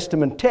Old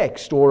Testament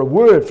text or a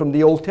word from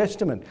the Old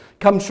Testament. It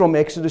comes from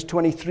Exodus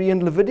 23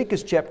 and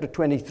Leviticus chapter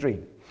 23,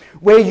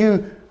 where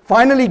you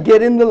finally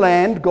get in the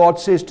land, God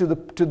says to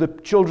the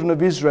children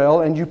of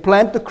Israel, and you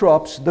plant the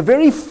crops. The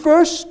very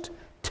first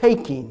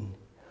taking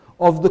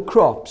of the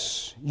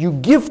crops you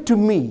give to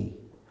me.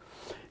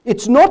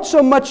 It's not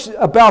so much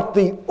about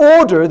the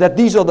order that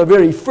these are the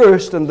very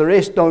first and the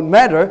rest don't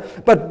matter,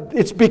 but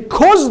it's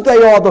because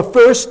they are the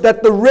first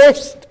that the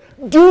rest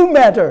do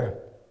matter.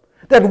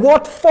 That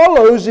what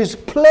follows is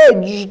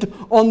pledged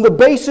on the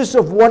basis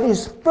of what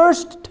is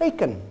first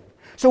taken.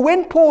 So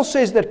when Paul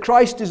says that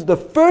Christ is the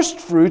first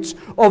fruits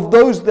of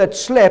those that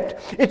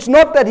slept, it's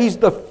not that he's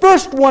the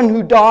first one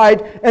who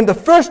died and the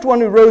first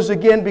one who rose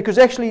again, because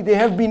actually there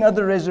have been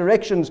other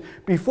resurrections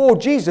before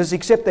Jesus,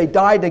 except they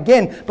died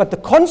again. But the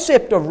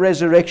concept of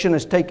resurrection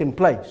has taken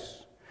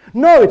place.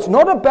 No, it's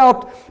not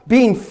about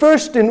being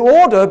first in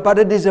order, but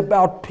it is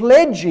about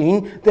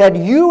pledging that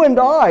you and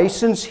I,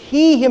 since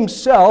he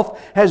himself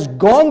has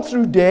gone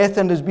through death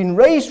and has been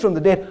raised from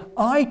the dead,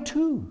 I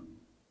too,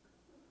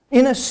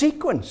 in a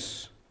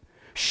sequence,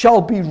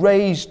 shall be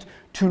raised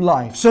to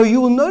life. So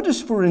you will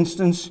notice, for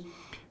instance,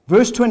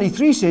 verse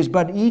 23 says,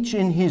 but each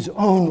in his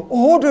own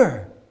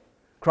order.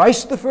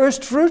 Christ the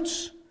first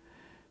fruits,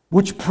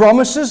 which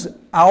promises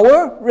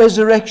our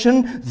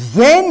resurrection,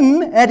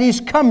 then at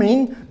his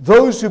coming,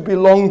 those who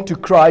belong to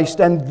Christ,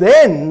 and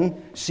then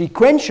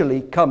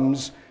sequentially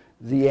comes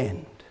the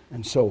end,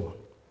 and so on.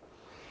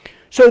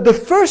 So the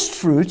first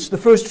fruits, the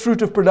first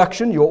fruit of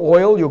production, your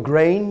oil, your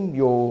grain,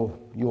 your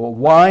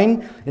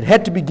wine, it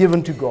had to be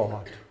given to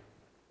God.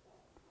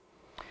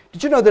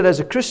 Did you know that as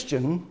a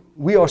Christian,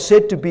 we are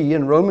said to be,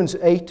 in Romans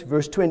 8,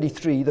 verse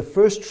 23, the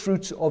first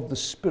fruits of the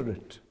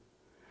Spirit?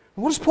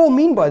 What does Paul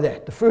mean by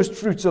that, the first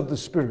fruits of the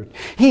Spirit?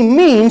 He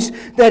means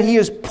that he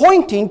is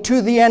pointing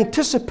to the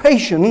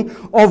anticipation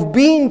of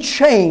being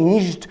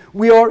changed.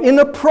 We are in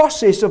a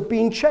process of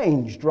being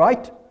changed,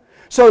 right?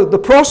 So the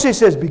process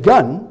has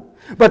begun,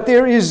 but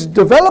there is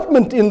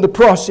development in the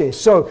process.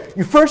 So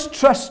you first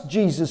trust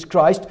Jesus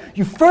Christ,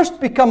 you first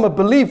become a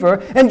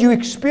believer, and you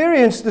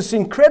experience this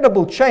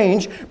incredible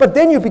change, but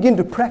then you begin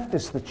to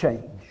practice the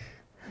change.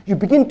 You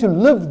begin to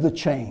live the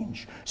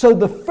change. So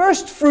the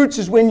first fruits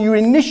is when you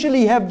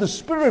initially have the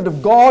Spirit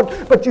of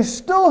God, but you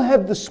still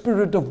have the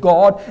Spirit of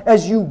God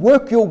as you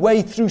work your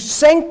way through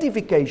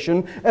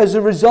sanctification as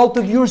a result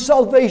of your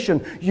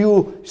salvation.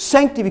 Your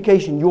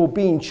sanctification, you're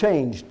being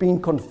changed, being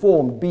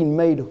conformed, being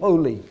made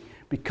holy,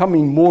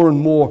 becoming more and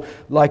more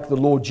like the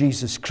Lord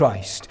Jesus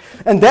Christ.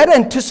 And that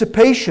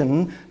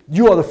anticipation,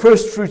 you are the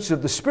first fruits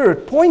of the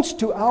Spirit, points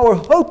to our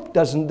hope,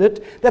 doesn't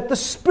it? That the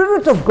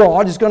Spirit of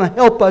God is going to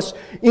help us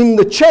in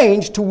the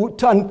change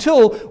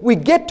until we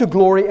get to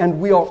glory and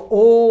we are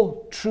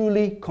all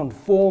truly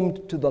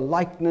conformed to the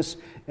likeness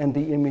and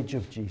the image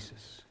of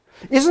Jesus.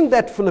 Isn't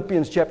that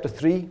Philippians chapter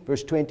 3,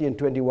 verse 20 and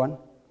 21?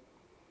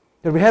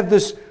 That we have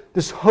this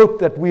hope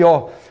that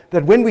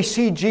that when we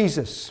see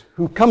Jesus,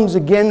 who comes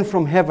again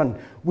from heaven,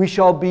 we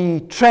shall be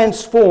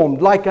transformed,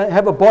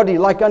 have a body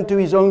like unto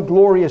his own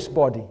glorious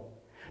body.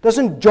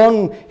 Doesn't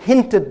John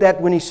hint at that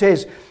when he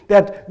says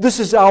that this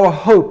is our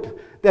hope,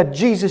 that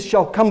Jesus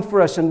shall come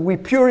for us and we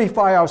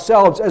purify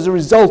ourselves as a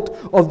result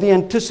of the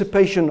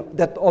anticipation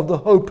of the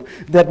hope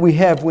that we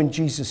have when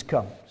Jesus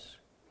comes?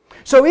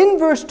 So in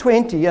verse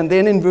 20 and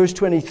then in verse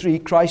 23,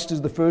 Christ is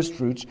the first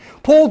fruits.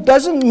 Paul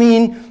doesn't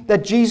mean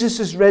that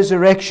Jesus'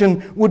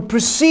 resurrection would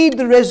precede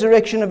the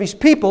resurrection of his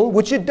people,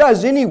 which it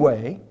does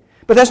anyway.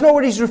 But that's not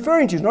what he's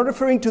referring to. He's not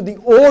referring to the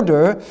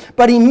order,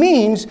 but he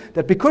means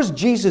that because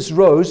Jesus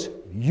rose,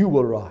 you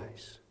will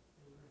rise.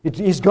 It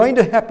is going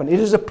to happen. It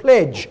is a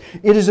pledge.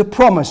 It is a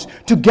promise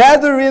to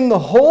gather in the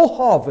whole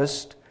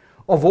harvest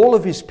of all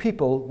of his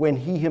people when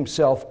he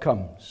himself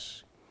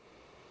comes.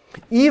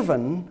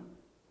 Even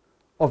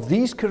of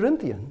these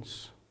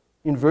Corinthians,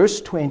 in verse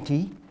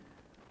 20,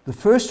 the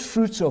first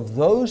fruits of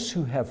those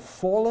who have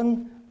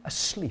fallen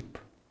asleep.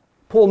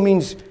 Paul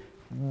means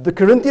the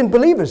Corinthian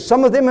believers.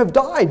 Some of them have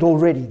died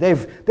already.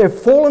 They've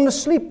fallen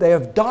asleep. They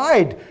have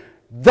died.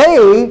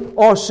 They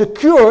are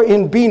secure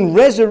in being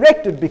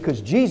resurrected because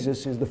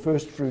Jesus is the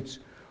first fruits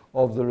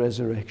of the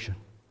resurrection.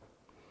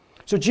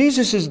 So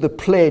Jesus is the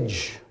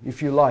pledge,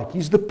 if you like.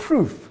 He's the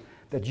proof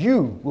that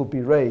you will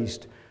be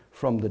raised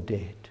from the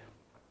dead.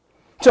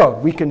 So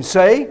we can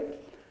say,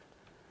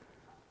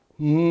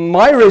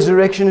 my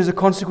resurrection is a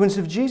consequence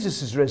of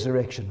Jesus'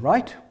 resurrection,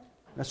 right?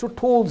 That's what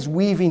Paul's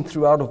weaving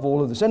throughout of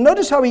all of this. And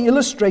notice how he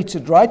illustrates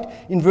it, right?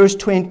 In verse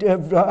 20,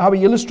 how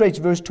he illustrates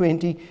verse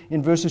 20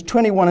 in verses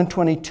 21 and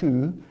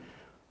 22.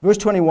 Verse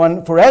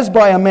 21, for as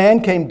by a man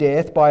came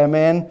death, by a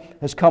man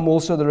has come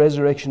also the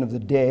resurrection of the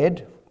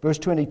dead. Verse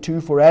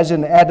 22, for as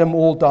in Adam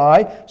all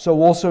die,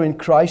 so also in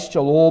Christ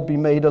shall all be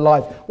made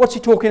alive. What's he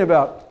talking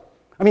about?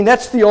 I mean,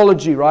 that's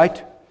theology,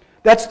 right?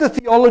 That's the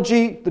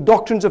theology, the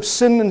doctrines of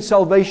sin and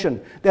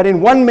salvation. That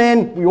in one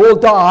man we all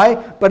die,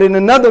 but in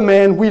another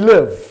man we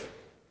live.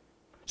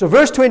 So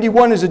verse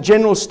 21 is a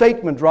general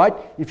statement, right?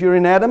 If you're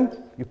in Adam,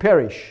 you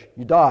perish,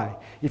 you die.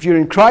 If you're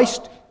in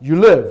Christ, you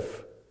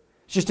live.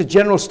 It's just a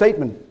general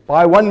statement.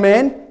 By one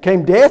man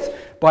came death,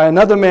 by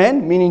another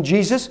man, meaning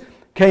Jesus,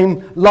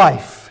 came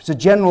life. It's a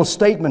general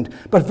statement.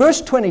 But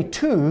verse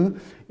 22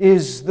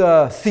 is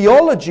the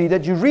theology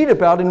that you read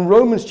about in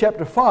Romans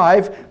chapter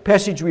 5,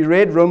 passage we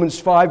read, Romans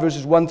 5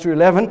 verses 1 through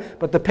 11,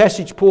 but the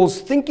passage Paul's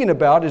thinking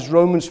about is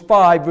Romans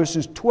 5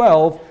 verses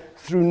 12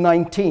 through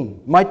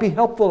 19. Might be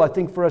helpful, I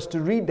think, for us to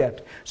read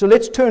that. So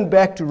let's turn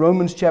back to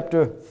Romans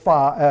chapter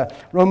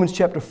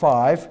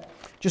 5,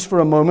 just for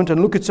a moment,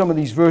 and look at some of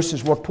these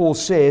verses, what Paul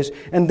says,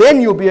 and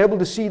then you'll be able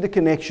to see the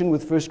connection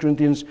with 1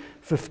 Corinthians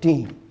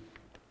 15.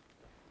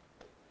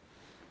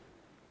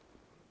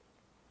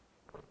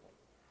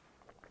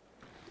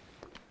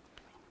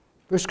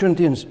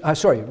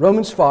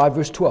 Romans 5,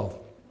 verse 12.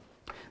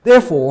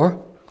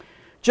 Therefore,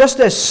 just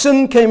as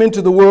sin came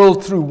into the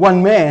world through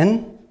one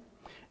man,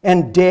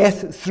 and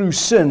death through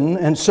sin,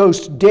 and so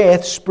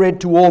death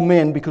spread to all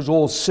men because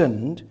all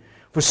sinned.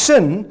 For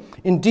sin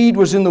indeed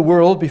was in the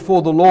world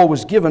before the law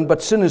was given,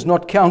 but sin is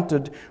not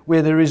counted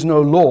where there is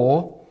no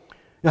law.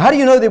 Now, how do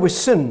you know there was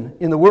sin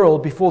in the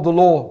world before the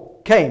law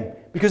came?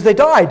 Because they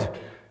died,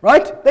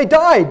 right? They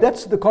died.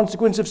 That's the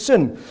consequence of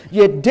sin.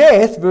 Yet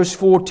death, verse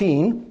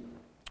 14,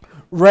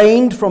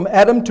 reigned from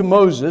Adam to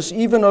Moses,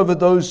 even over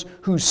those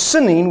whose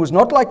sinning was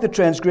not like the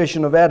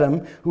transgression of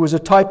Adam, who was a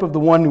type of the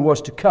one who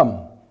was to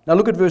come. Now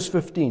look at verse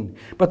 15.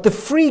 But the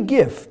free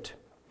gift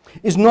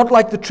is not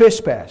like the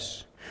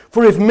trespass.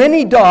 For if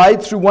many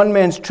died through one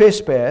man's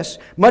trespass,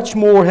 much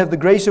more have the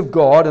grace of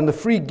God and the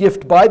free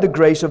gift by the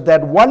grace of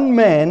that one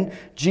man,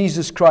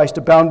 Jesus Christ,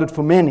 abounded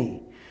for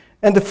many.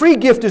 And the free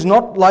gift is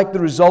not like the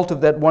result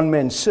of that one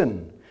man's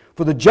sin.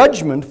 For the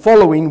judgment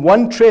following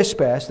one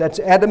trespass, that's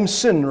Adam's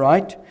sin,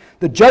 right?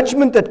 The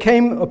judgment that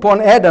came upon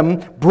Adam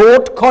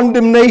brought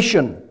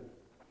condemnation.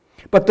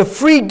 But the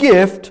free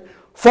gift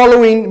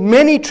following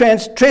many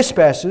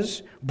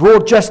trespasses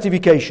brought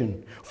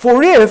justification.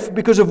 For if,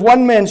 because of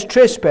one man's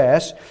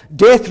trespass,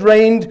 death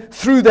reigned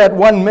through that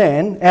one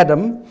man,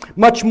 Adam,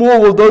 much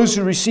more will those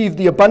who receive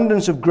the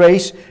abundance of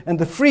grace and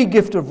the free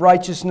gift of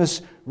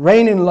righteousness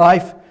reign in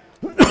life,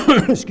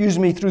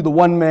 through the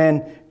one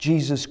man,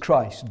 Jesus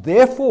Christ.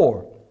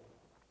 Therefore,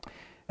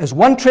 as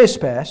one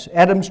trespass,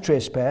 Adam's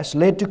trespass,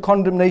 led to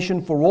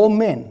condemnation for all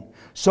men,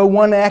 so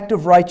one act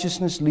of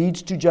righteousness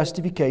leads to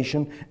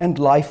justification and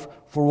life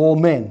for all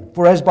men.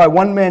 For as by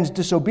one man's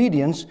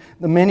disobedience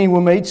the many were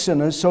made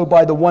sinners, so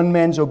by the one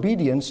man's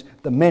obedience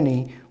the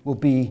many will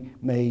be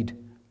made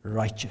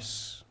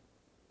righteous.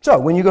 So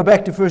when you go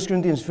back to 1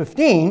 Corinthians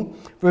 15,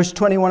 verse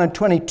 21 and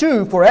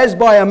 22, for as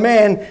by a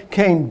man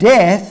came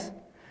death,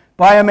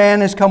 by a man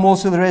has come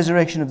also the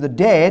resurrection of the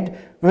dead.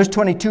 Verse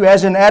 22,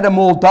 as in Adam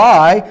all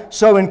die,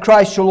 so in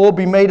Christ shall all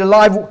be made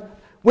alive.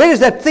 Where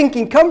does that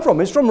thinking come from?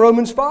 It's from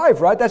Romans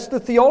 5, right? That's the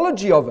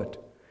theology of it.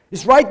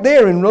 It's right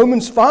there in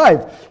Romans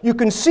 5. You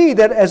can see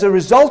that as a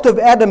result of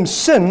Adam's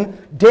sin,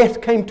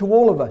 death came to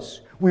all of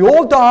us. We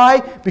all die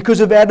because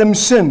of Adam's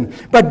sin.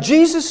 But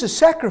Jesus'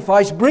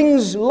 sacrifice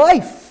brings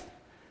life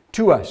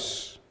to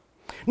us.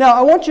 Now,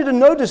 I want you to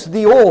notice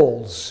the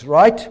alls,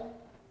 right?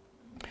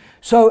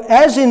 So,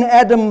 as in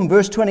Adam,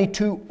 verse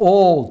 22,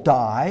 all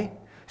die,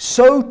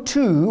 so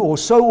too, or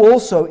so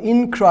also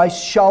in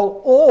Christ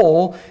shall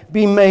all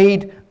be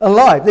made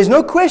alive. There's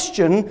no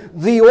question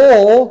the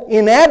all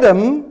in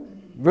Adam,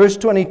 verse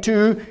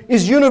 22,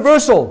 is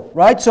universal,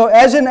 right? So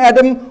as in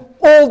Adam,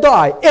 all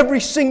die. Every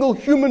single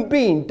human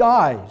being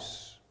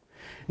dies.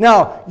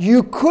 Now,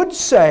 you could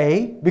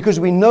say,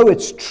 because we know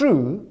it's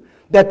true,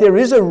 that there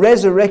is a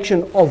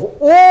resurrection of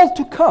all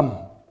to come.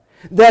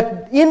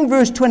 That in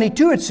verse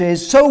 22 it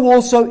says, so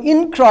also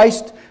in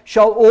Christ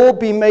shall all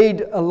be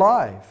made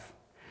alive.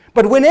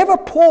 But whenever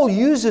Paul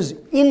uses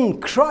in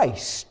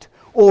Christ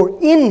or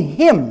in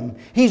Him,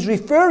 he's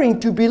referring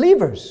to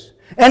believers.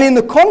 And in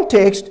the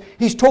context,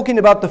 he's talking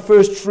about the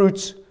first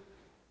fruits,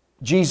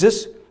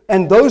 Jesus,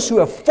 and those who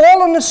have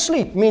fallen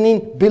asleep,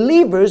 meaning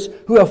believers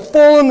who have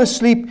fallen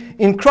asleep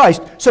in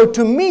Christ. So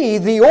to me,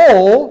 the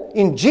all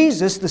in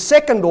Jesus, the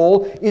second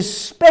all, is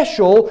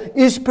special,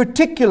 is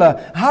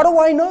particular. How do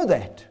I know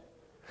that?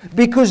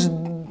 Because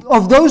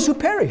of those who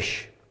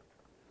perish.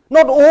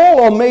 Not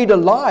all are made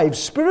alive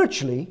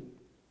spiritually.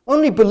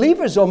 Only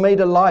believers are made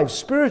alive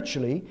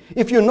spiritually.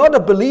 If you're not a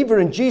believer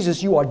in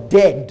Jesus, you are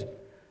dead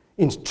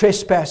in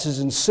trespasses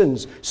and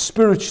sins,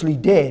 spiritually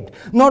dead.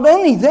 Not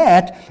only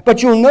that,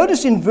 but you'll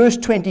notice in verse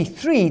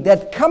 23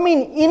 that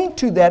coming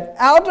into that,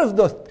 out of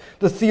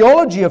the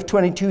theology of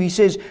 22, he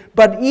says,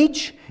 but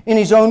each in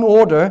his own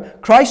order,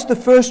 Christ the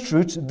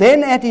firstfruits,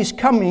 then at his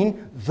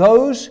coming,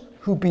 those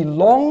who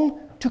belong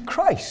to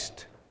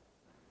Christ.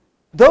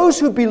 Those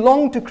who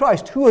belong to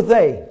Christ, who are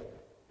they?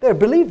 They're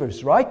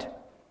believers, right?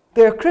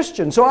 They're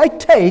Christians. So I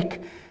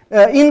take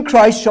in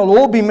Christ shall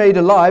all be made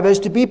alive as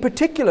to be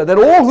particular, that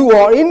all who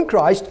are in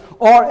Christ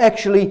are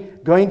actually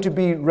going to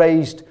be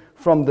raised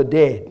from the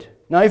dead.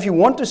 Now, if you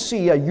want to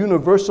see a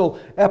universal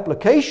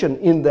application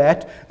in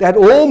that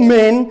all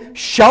men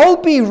shall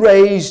be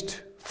raised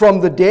from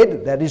the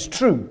dead. That is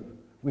true.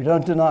 We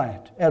don't deny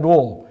it at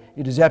all.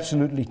 It is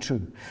absolutely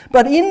true.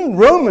 But in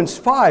Romans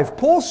 5,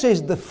 Paul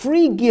says the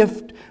free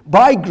gift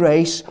by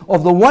grace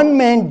of the one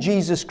man,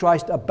 Jesus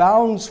Christ,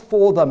 abounds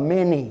for the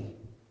many.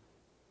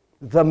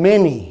 The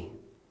many.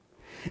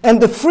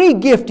 And the free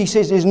gift, he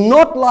says, is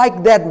not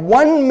like that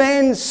one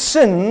man's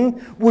sin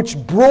which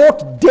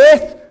brought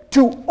death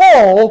to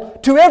all,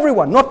 to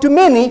everyone. Not to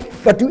many,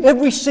 but to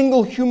every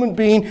single human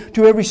being,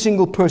 to every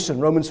single person.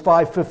 Romans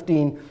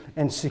 5:15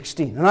 and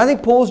 16. And I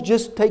think Paul's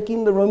just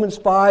taking the Romans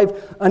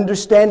 5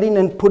 understanding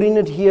and putting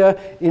it here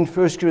in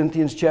 1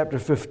 Corinthians chapter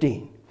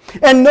 15.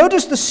 And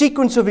notice the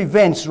sequence of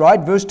events, right?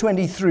 Verse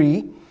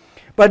 23.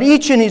 But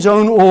each in his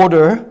own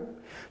order.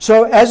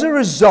 So as a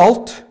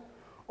result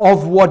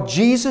of what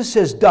Jesus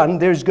has done,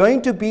 there's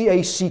going to be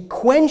a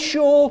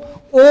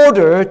sequential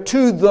order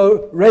to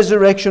the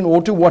resurrection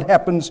or to what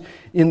happens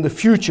in the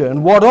future.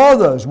 And what are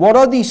those? What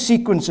are these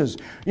sequences?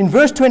 In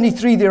verse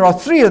 23, there are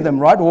 3 of them,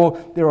 right?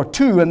 Or there are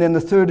 2, and then the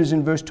third is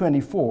in verse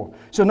 24.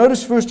 So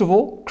notice, first of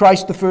all,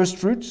 Christ the first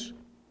fruits.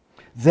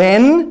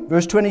 Then,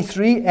 verse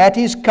 23, at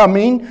his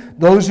coming,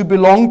 those who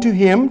belong to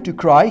him, to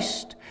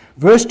Christ.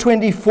 Verse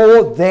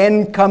 24,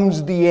 then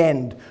comes the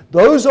end.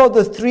 Those are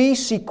the 3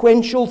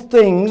 sequential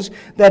things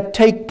that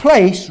take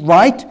place,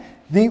 right?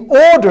 The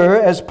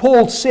order, as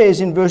Paul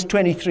says in verse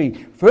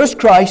 23, first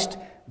Christ,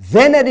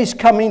 then at his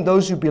coming,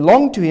 those who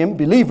belong to him,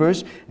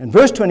 believers, and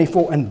verse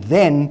 24, and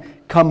then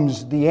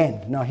comes the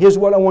end. Now here's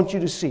what I want you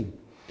to see.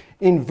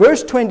 In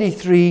verse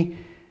 23,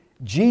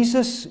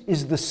 Jesus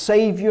is the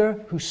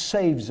Savior who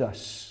saves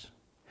us.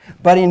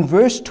 But in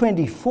verse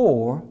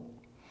 24,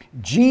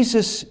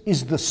 Jesus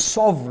is the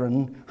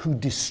sovereign who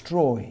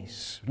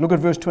destroys. Look at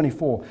verse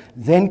 24.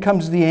 Then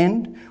comes the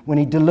end, when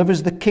he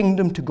delivers the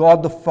kingdom to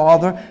God the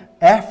Father,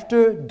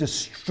 after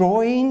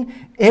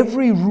destroying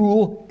every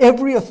rule,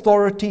 every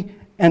authority,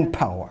 and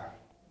power.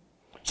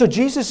 So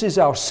Jesus is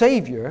our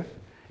Savior,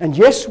 and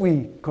yes,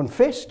 we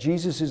confess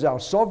Jesus is our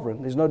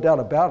sovereign, there's no doubt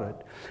about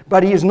it.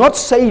 But he is not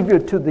Savior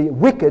to the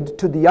wicked,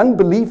 to the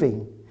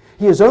unbelieving.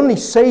 He is only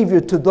Savior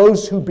to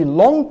those who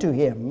belong to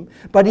him,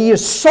 but he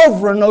is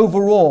sovereign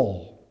over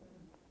all.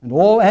 And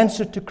all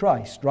answer to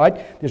Christ,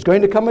 right? There's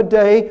going to come a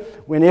day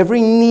when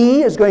every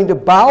knee is going to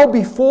bow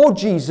before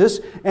Jesus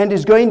and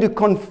is going to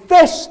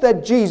confess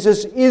that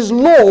Jesus is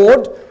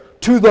Lord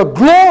to the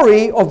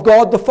glory of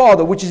God the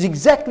Father, which is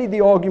exactly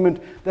the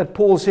argument that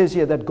Paul says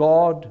here, that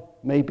God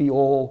may be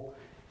all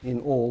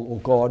in all, or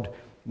God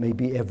may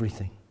be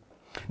everything.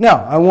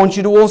 Now, I want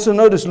you to also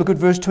notice, look at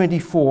verse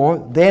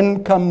 24,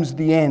 then comes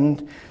the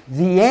end.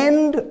 The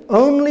end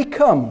only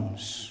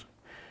comes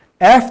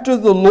after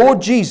the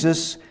Lord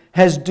Jesus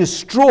has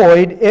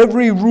destroyed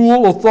every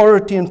rule,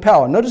 authority, and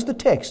power. Notice the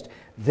text.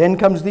 Then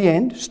comes the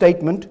end,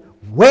 statement,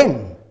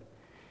 when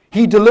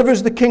he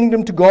delivers the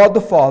kingdom to God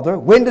the Father.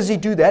 When does he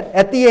do that?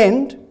 At the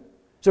end.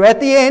 So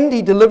at the end,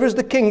 he delivers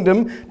the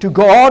kingdom to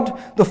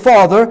God the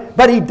Father,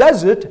 but he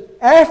does it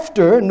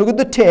after, look at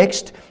the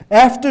text,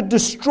 after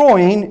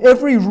destroying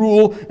every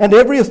rule and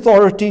every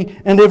authority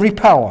and every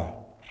power.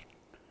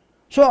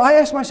 So I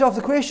ask myself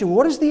the question,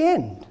 what is the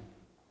end?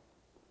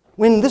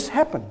 When this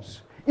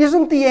happens,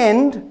 isn't the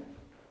end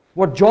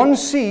what John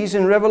sees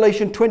in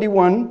Revelation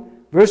 21,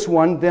 verse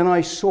 1, then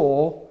I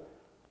saw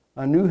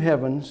a new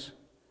heavens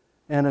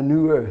and a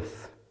new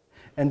earth.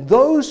 And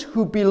those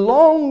who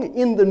belong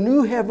in the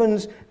new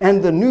heavens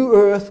and the new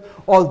earth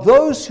are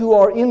those who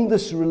are in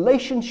this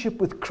relationship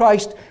with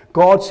Christ.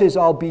 God says,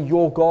 I'll be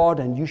your God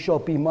and you shall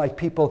be my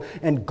people.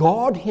 And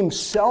God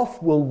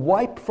himself will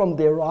wipe from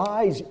their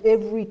eyes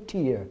every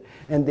tear.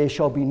 And there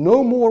shall be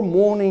no more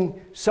mourning,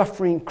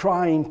 suffering,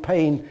 crying,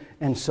 pain,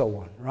 and so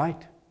on,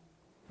 right?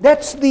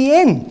 That's the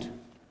end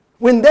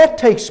when that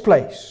takes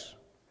place.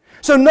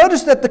 So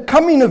notice that the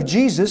coming of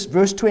Jesus,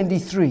 verse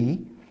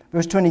 23,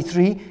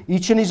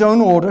 each in his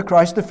own order,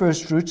 Christ the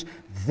first fruits,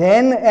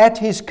 then at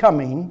his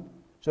coming,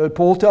 so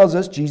Paul tells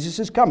us Jesus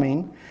is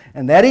coming,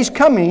 and that he's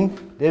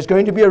coming, there's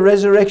going to be a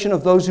resurrection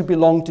of those who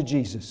belong to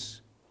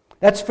Jesus.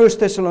 That's 1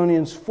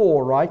 Thessalonians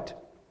 4, right?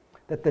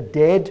 That the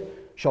dead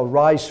shall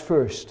rise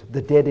first,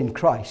 the dead in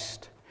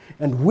Christ.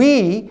 And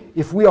we,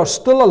 if we are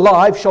still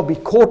alive, shall be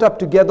caught up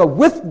together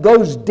with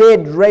those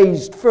dead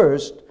raised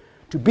first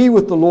to be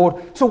with the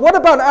Lord. So what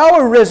about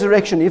our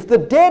resurrection? If the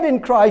dead in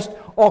Christ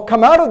are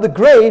come out of the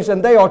graves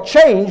and they are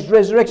changed,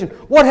 resurrection,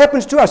 what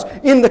happens to us?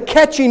 In the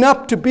catching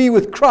up to be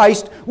with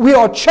Christ, we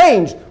are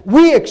changed.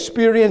 We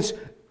experience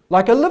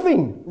like a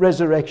living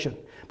resurrection.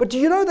 But do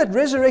you know that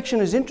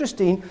resurrection is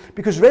interesting?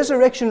 Because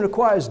resurrection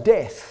requires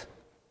death.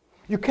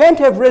 You can't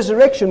have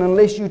resurrection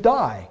unless you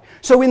die.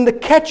 So in the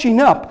catching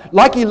up,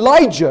 like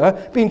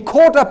Elijah being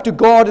caught up to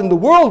God in the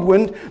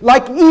whirlwind,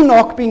 like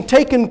Enoch being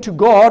taken to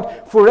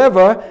God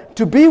forever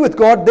to be with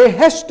God, there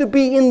has to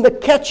be in the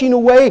catching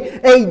away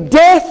a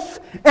death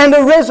and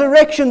a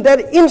resurrection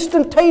that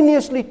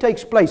instantaneously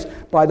takes place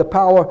by the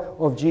power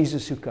of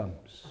Jesus who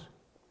comes.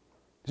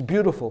 It's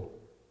beautiful.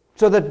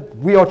 So that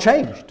we are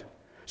changed.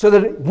 So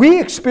that we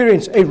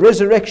experience a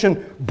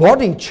resurrection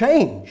body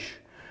change.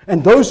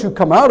 And those who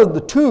come out of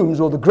the tombs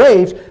or the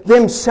graves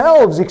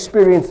themselves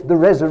experience the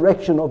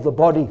resurrection of the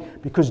body,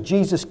 because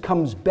Jesus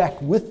comes back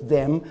with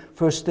them,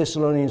 1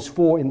 Thessalonians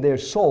 4, in their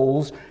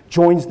souls,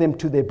 joins them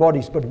to their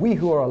bodies. But we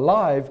who are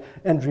alive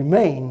and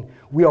remain,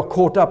 we are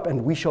caught up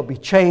and we shall be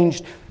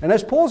changed. And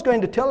as Paul's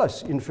going to tell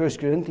us in 1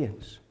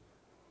 Corinthians,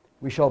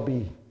 we shall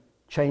be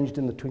changed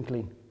in the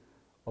twinkling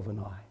of an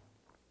eye.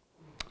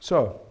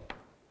 So,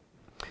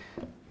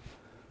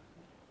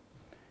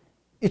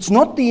 it's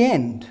not the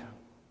end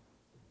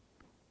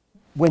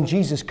when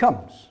Jesus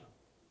comes,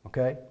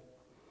 okay?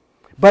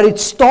 But it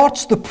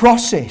starts the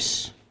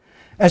process,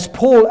 as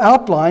Paul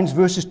outlines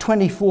verses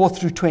 24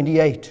 through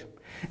 28.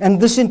 And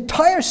this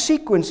entire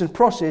sequence and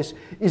process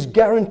is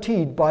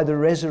guaranteed by the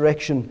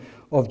resurrection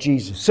of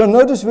Jesus. So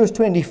notice verse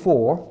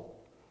 24.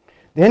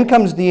 Then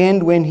comes the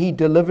end when he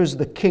delivers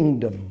the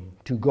kingdom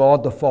to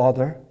God the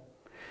Father.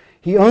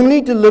 He only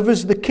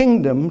delivers the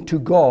kingdom to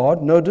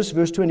God, notice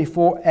verse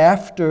 24,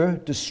 after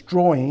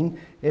destroying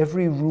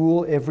every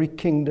rule, every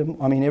kingdom,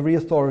 every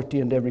authority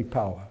and every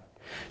power.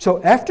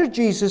 So after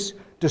Jesus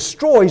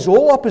destroys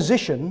all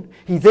opposition,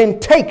 he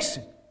then takes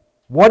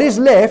what is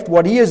left,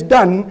 what he has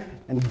done,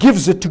 and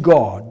gives it to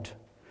God.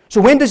 So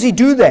when does he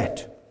do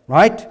that?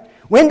 Right?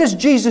 When does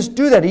Jesus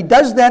do that? He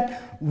does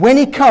that when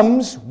he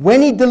comes,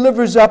 when he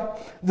delivers up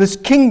this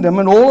kingdom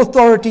and all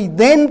authority,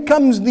 then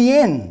comes the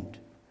end.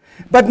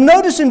 But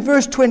notice in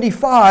verse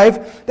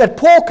 25 that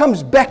Paul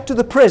comes back to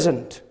the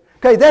present.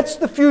 Okay, that's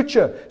the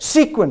future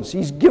sequence.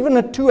 He's given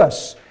it to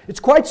us.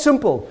 It's quite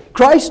simple.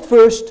 Christ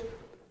first,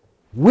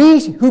 we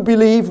who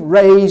believe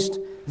raised,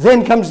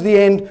 then comes the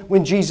end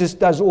when Jesus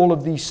does all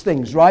of these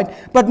things, right?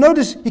 But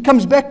notice he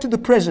comes back to the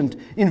present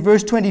in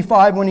verse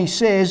 25 when he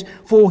says,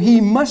 for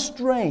he must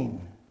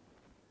reign.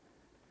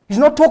 He's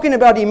not talking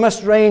about he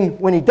must reign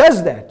when he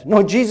does that.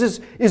 No,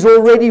 Jesus is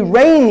already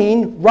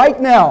reigning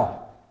right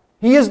now.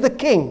 He is the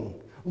king.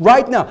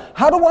 Right now.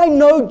 How do I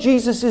know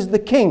Jesus is the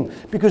king?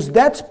 Because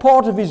that's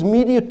part of his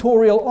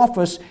mediatorial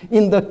office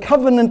in the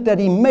covenant that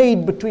he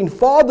made between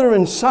Father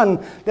and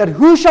Son, that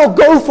who shall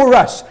go for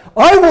us?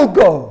 I will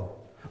go.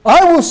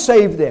 I will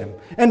save them.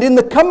 And in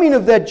the coming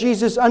of that,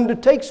 Jesus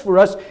undertakes for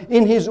us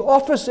in his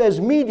office as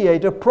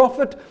mediator,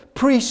 prophet,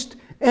 priest,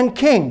 and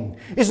king.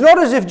 It's not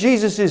as if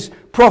Jesus is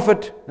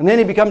prophet and then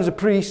he becomes a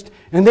priest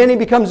and then he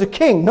becomes a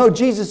king. No,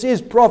 Jesus is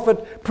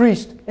prophet,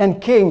 priest,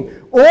 and king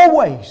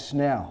always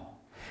now.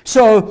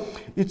 So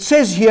it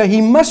says here, he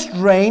must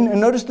reign,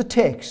 and notice the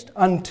text,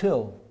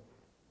 until.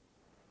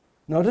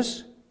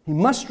 Notice, he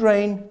must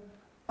reign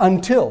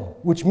until,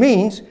 which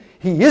means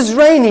he is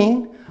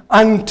reigning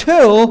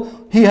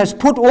until he has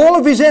put all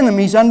of his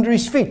enemies under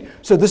his feet.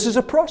 So this is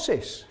a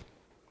process.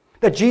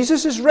 That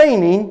Jesus is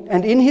reigning,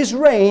 and in his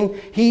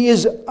reign, he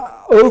is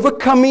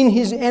overcoming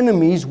his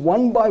enemies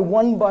one by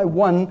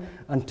one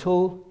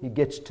until he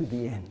gets to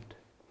the end.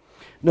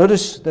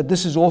 Notice that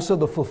this is also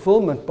the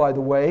fulfillment, by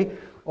the way,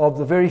 of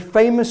the very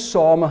famous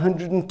Psalm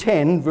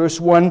 110,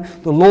 verse 1,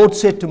 the Lord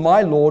said to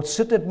my Lord,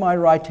 sit at my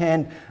right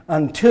hand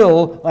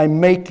until I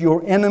make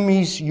your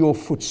enemies your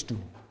footstool.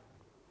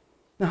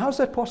 Now, how's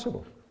that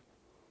possible?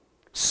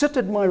 Sit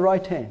at my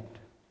right hand.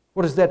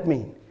 What does that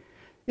mean?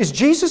 Is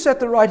Jesus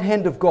at the right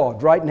hand of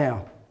God right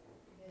now?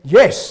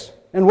 Yes.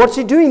 And what's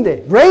he doing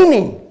there?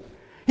 Reigning.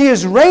 He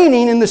is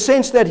reigning in the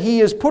sense that he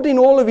is putting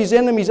all of his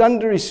enemies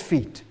under his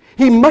feet.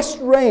 He must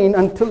reign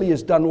until he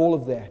has done all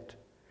of that.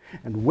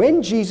 And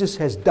when Jesus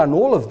has done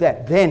all of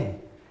that, then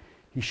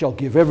he shall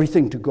give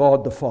everything to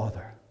God the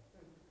Father.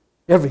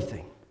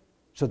 Everything.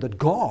 So that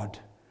God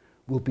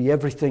will be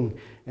everything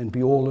and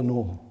be all in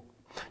all.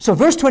 So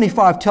verse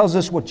 25 tells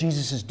us what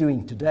Jesus is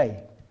doing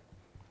today.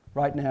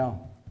 Right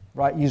now.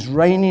 Right? He's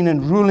reigning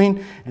and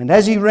ruling. And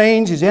as he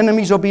reigns, his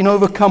enemies are being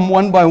overcome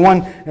one by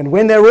one. And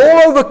when they're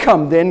all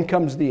overcome, then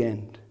comes the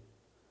end.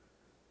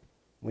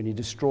 When he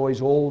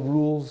destroys all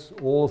rules,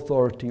 all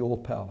authority, all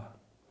power.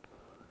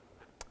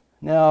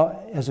 Now,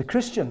 as a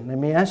Christian, let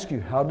me ask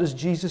you, how does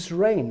Jesus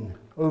reign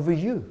over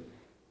you?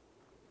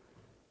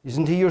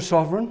 Isn't he your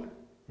sovereign?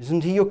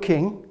 Isn't he your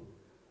king?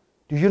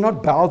 Do you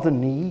not bow the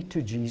knee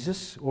to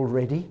Jesus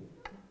already?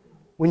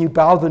 When you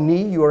bow the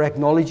knee, you are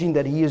acknowledging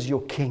that he is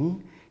your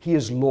king, he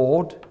is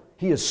Lord,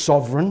 he is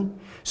sovereign.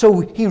 So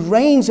he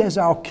reigns as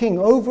our king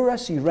over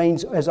us, he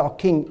reigns as our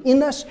king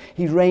in us,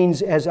 he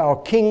reigns as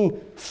our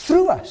king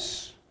through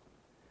us.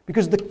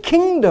 Because the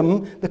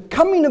kingdom, the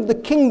coming of the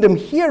kingdom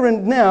here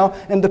and now,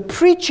 and the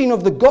preaching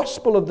of the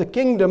gospel of the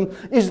kingdom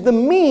is the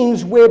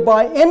means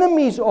whereby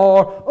enemies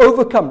are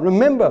overcome.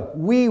 Remember,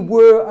 we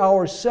were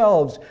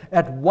ourselves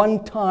at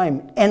one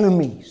time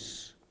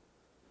enemies.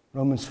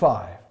 Romans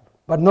 5.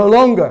 But no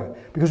longer,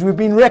 because we've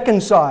been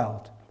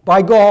reconciled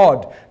by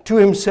God to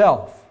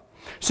himself.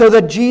 So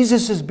that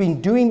Jesus has been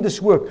doing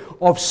this work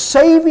of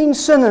saving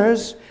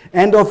sinners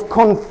and of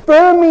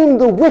confirming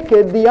the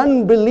wicked, the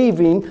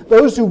unbelieving,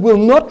 those who will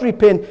not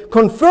repent,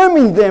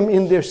 confirming them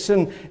in their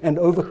sin and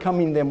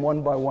overcoming them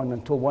one by one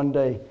until one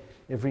day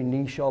every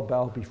knee shall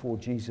bow before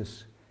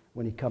Jesus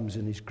when he comes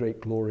in his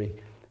great glory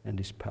and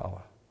his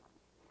power.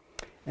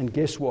 And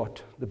guess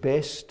what? The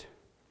best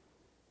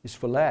is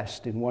for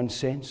last in one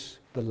sense.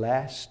 The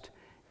last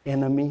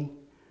enemy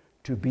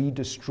to be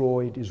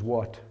destroyed is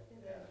what?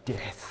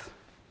 Death.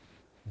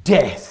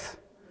 Death.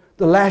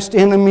 The last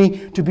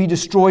enemy to be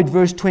destroyed,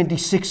 verse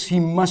 26, he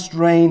must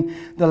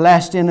reign. The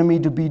last enemy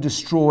to be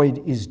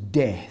destroyed is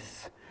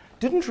death.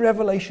 Didn't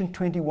Revelation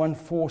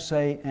 21:4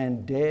 say,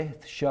 and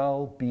death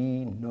shall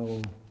be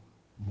no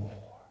more?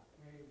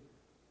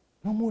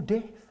 No more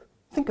death.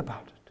 Think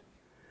about it.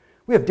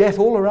 We have death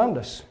all around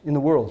us in the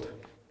world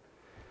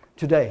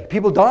today.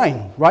 People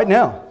dying right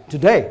now,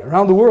 today,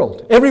 around the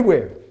world,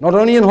 everywhere. Not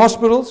only in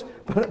hospitals,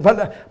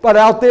 but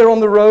out there on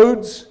the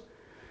roads,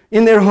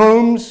 in their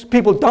homes.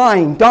 People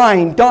dying,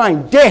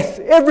 death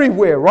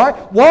everywhere, right?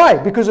 Why?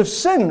 Because of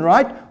sin,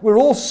 right? We're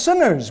all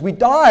sinners. We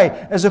die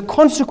as a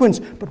consequence.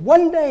 But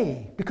one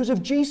day, because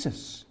of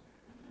Jesus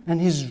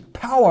and His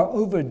power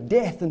over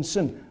death and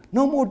sin,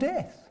 no more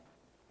death.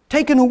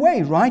 Taken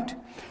away, right?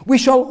 We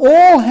shall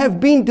all have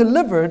been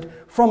delivered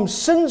from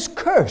sin's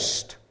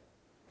curse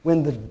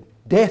when the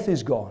death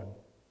is gone.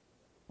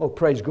 Oh,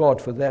 praise God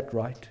for that,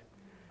 right?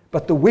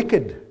 But the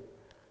wicked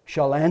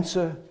shall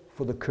answer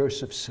for the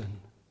curse of sin.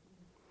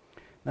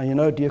 Now, you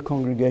know, dear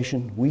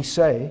congregation, we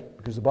say,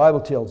 because the Bible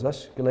tells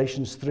us,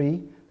 Galatians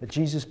 3, that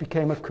Jesus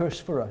became a curse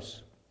for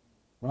us.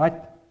 Right?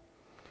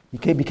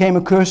 He became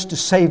a curse to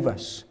save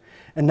us.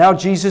 And now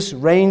Jesus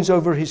reigns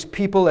over His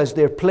people as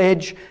their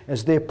pledge,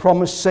 as their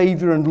promised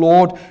Savior and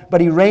Lord,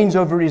 but He reigns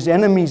over His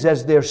enemies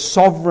as their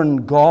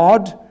sovereign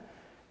God.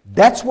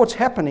 That's what's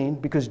happening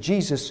because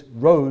Jesus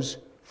rose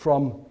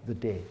from the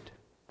dead.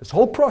 This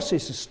whole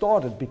process has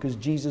started because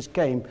Jesus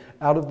came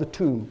out of the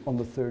tomb on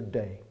the third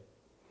day.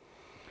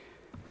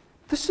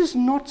 This is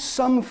not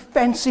some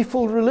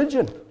fanciful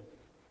religion.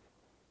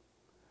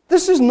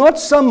 This is not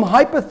some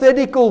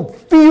hypothetical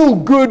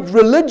feel-good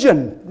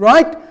religion,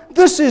 right?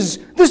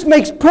 This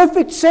makes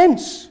perfect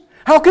sense.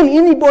 How can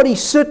anybody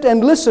sit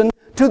and listen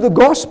to the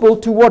gospel,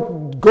 to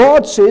what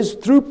God says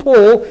through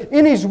Paul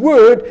in His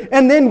Word,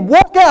 and then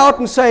walk out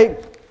and say,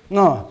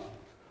 no.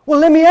 Well,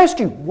 let me ask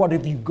you, what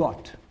have you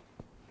got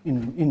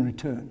in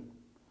return?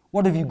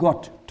 What have you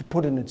got to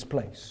put in its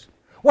place?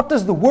 What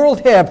does the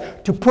world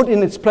have to put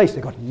in its place?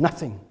 They got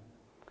nothing.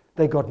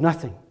 They got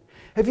nothing.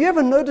 Have you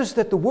ever noticed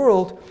that the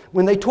world,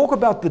 when they talk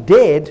about the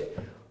dead,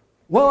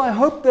 well, I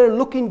hope they're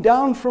looking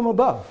down from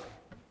above.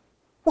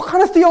 What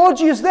kind of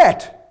theology is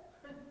that?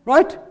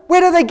 Right?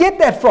 Where do they get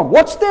that from?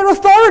 What's their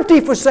authority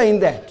for saying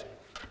that?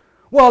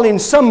 Well, in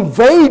some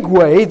vague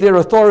way, their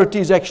authority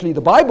is actually the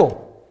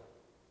Bible.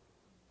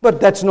 But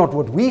that's not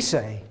what we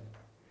say.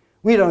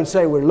 We don't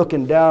say we're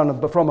looking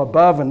down from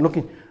above and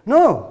looking.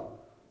 No.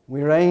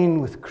 We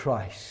reign with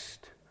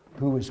Christ,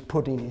 who is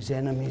putting His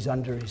enemies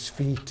under His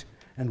feet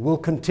and will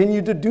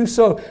continue to do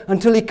so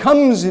until He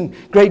comes in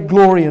great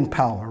glory and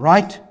power,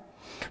 right?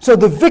 So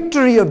the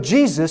victory of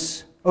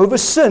Jesus over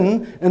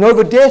sin and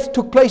over death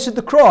took place at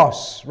the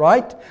cross,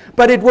 right?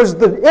 But it was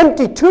the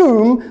empty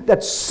tomb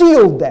that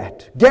sealed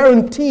that,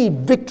 guaranteed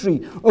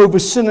victory over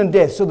sin and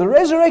death. So the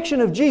resurrection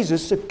of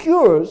Jesus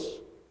secures,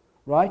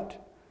 right,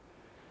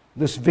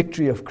 this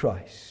victory of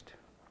Christ.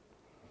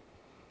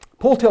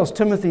 Paul tells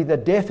Timothy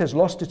that death has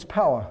lost its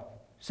power.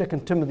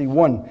 2 Timothy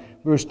 1,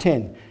 verse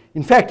 10.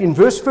 In fact, in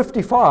verse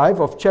 55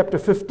 of chapter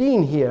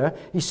 15 here,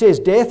 he says,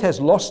 death has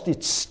lost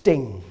its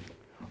sting.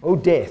 O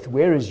death,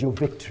 where is your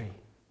victory?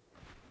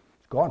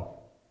 It's gone.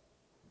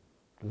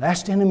 The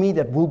last enemy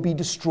that will be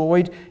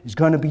destroyed is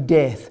going to be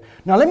death.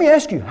 Now let me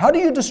ask you, how do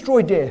you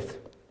destroy death?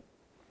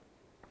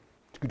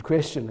 It's a good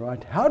question,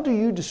 right? How do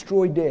you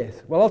destroy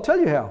death? Well, I'll tell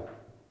you how.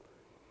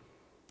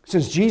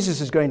 Since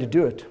Jesus is going to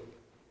do it,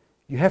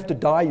 you have to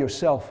die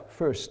yourself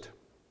first.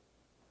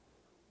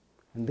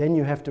 And then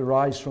you have to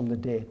rise from the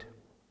dead.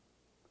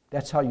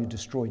 That's how you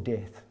destroy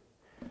death.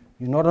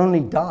 You not only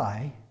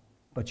die,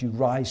 but you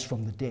rise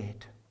from the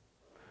dead.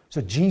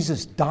 So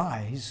Jesus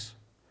dies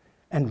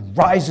and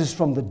rises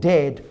from the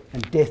dead,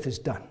 and death is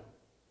done.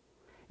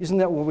 Isn't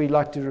that what we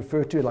like to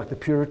refer to, like the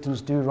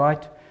Puritans do,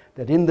 right?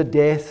 That in the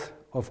death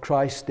of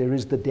Christ, there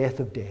is the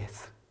death of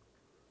death.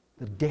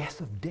 The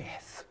death of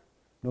death.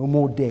 No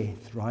more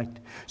death, right?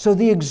 So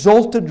the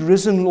exalted,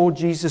 risen Lord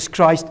Jesus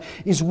Christ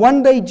is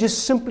one day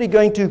just simply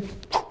going to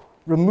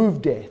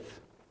remove death.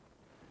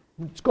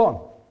 It's gone.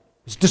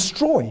 It's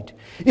destroyed.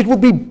 It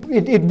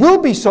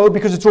will be so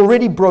because it's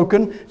already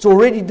broken. It's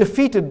already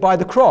defeated by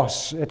the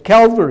cross at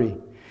Calvary.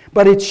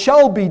 But it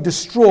shall be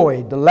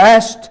destroyed. The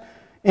last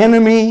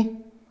enemy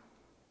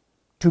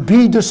to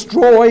be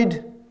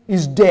destroyed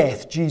is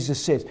death,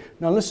 Jesus says.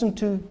 Now listen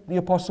to the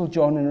Apostle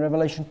John in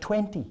Revelation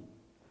 20,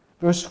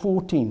 verse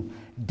 14.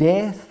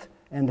 Death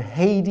and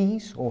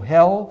Hades, or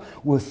hell,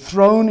 were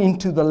thrown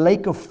into the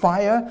lake of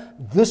fire.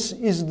 This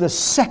is the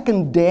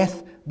second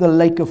death, the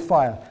lake of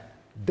fire.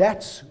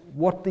 That's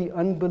what the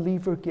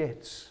unbeliever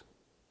gets.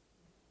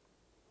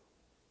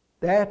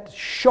 That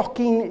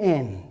shocking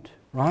end,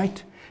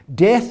 right?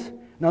 Death.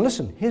 Now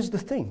listen, here's the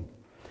thing.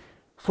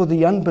 For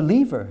the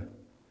unbeliever,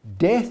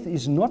 death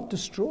is not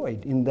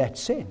destroyed in that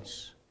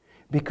sense,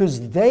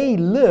 because they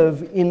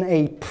live in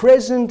a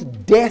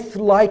present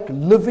death-like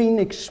living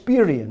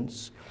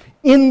experience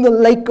in the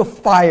lake of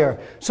fire,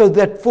 so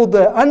that for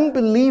the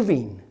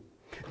unbelieving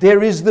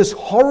there is this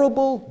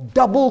horrible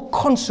double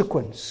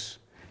consequence.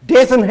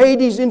 Death and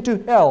Hades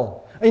into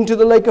hell, into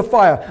the lake of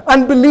fire.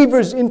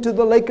 Unbelievers into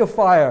the lake of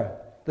fire.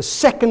 The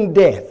second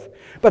death.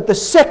 But the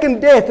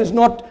second death is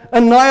not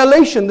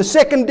annihilation. The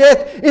second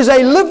death is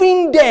a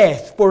living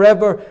death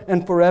forever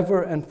and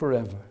forever and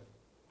forever.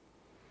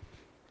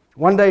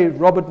 One day,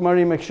 Robert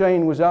Murray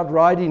McCheyne was out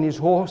riding his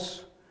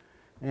horse,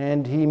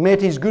 and he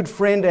met his good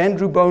friend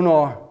Andrew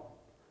Bonar,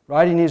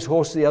 riding his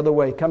horse the other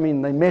way.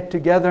 They met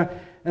together,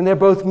 and they're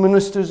both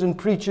ministers and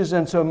preachers.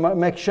 And so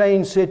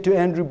McCheyne said to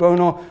Andrew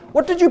Bonar,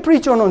 "What did you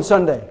preach on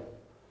Sunday?"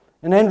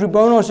 And Andrew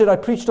Bonar said, "I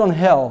preached on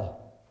hell."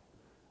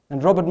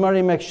 And Robert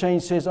Murray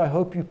McCheyne says, "I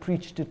hope you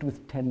preached it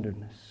with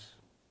tenderness,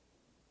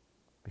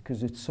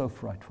 because it's so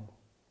frightful,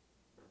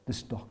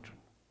 this doctrine.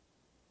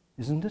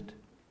 Isn't it?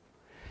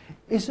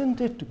 Isn't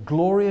it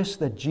glorious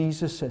that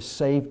Jesus has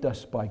saved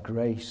us by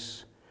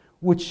grace,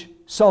 which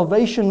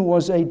salvation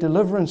was a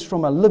deliverance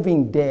from a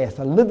living death,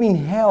 a living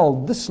hell,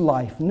 this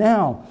life,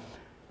 now.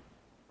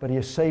 But He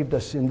has saved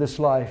us in this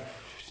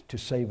life to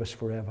save us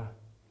forever.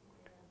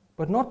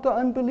 But not the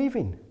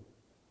unbelieving.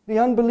 The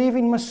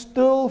unbelieving must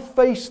still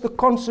face the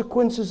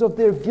consequences of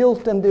their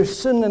guilt and their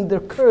sin and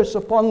their curse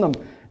upon them.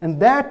 And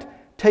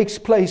that takes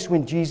place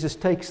when Jesus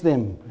takes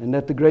them, and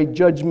at the great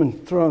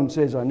judgment throne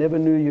says, "I never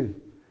knew you.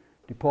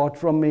 Depart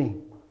from me."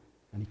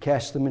 And He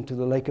casts them into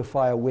the lake of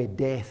fire where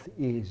death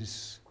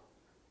is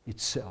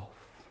itself.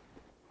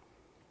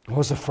 It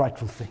was a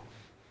frightful thing.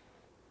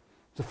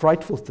 It's a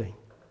frightful thing.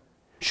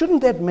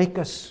 Shouldn't that make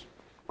us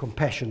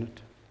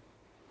compassionate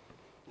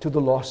to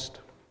the lost?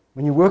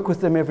 When you work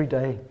with them every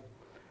day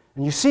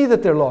and you see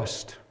that they're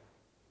lost,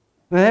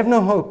 they have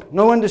no hope,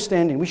 no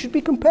understanding, we should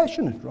be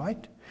compassionate,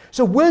 right?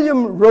 So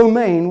William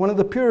Romaine, one of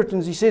the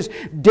Puritans, he says,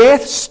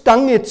 death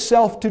stung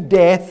itself to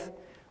death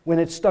when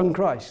it stung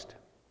Christ.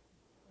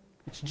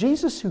 It's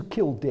Jesus who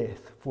killed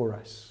death for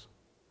us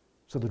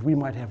so that we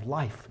might have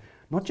life.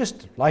 Not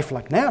just life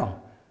like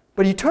now,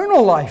 but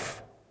eternal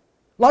life.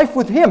 Life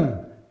with Him,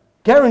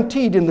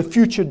 guaranteed in the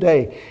future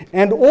day.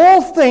 And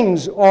all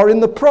things are in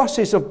the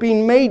process of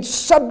being made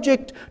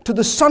subject to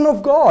the Son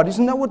of God.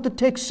 Isn't that what the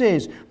text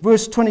says?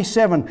 Verse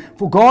 27,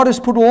 "For God has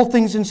put all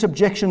things in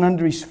subjection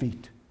under His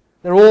feet."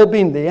 They're all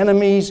been, the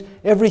enemies,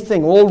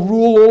 everything, all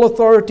rule, all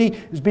authority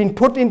has been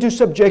put into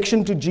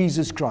subjection to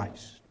Jesus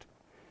Christ.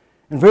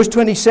 And verse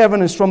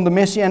 27 is from the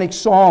Messianic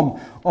Psalm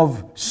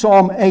of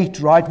Psalm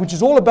 8, right? Which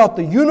is all about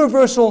the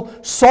universal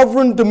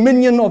sovereign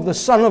dominion of the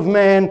Son of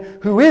Man,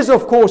 who is,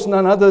 of course,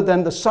 none other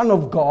than the Son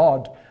of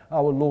God,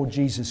 our Lord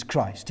Jesus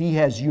Christ. He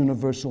has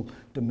universal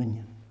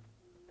dominion.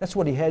 That's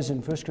what He has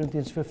in 1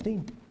 Corinthians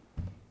 15.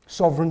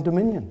 Sovereign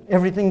dominion.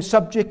 Everything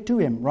subject to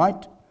Him,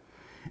 right?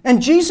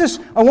 And Jesus,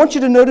 I want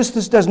you to notice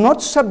this, does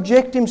not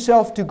subject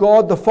Himself to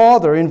God the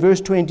Father in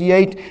verse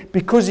 28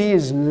 because He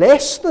is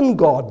less than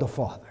God the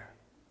Father.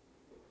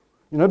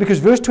 You know, because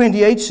verse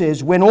 28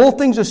 says, when all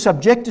things are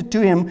subjected to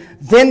Him,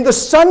 then the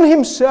Son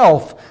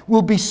Himself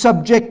will be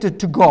subjected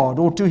to God,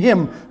 or to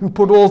Him who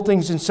put all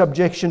things in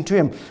subjection to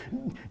Him.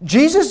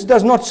 Jesus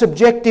does not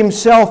subject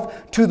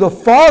Himself to the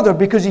Father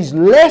because He's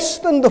less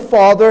than the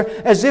Father,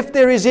 as if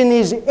there is in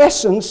His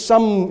essence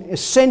some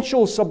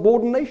essential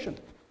subordination.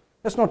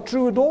 That's not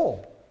true at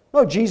all.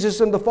 No,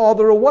 Jesus and the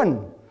Father are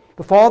one.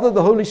 The Father,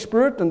 the Holy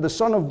Spirit, and the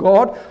Son of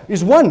God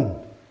is one.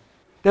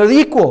 They're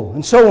equal,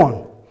 and so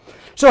on.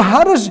 So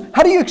how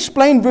do you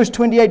explain verse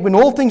 28, when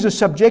all things are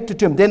subjected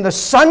to Him, then the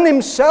Son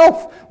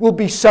Himself will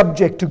be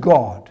subject to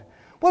God?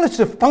 Well, it's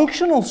a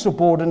functional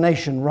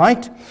subordination,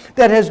 right?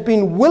 That has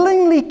been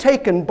willingly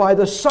taken by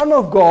the Son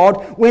of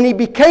God when He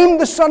became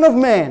the Son of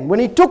Man. When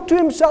He took to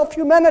Himself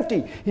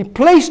humanity, He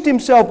placed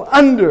Himself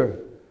under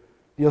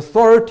the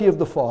authority of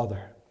the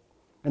Father.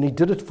 And He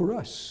did it for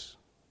us.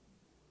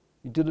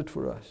 He did it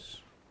for us.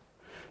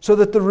 So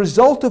that the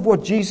result of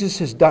what Jesus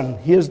has done,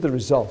 here's the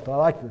result, I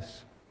like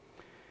this,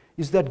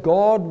 is that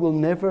God will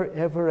never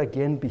ever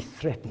again be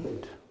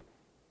threatened.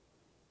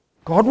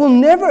 God will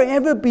never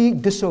ever be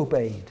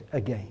disobeyed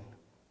again.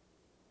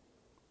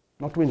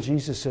 Not when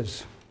Jesus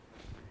has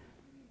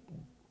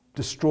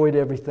destroyed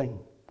everything,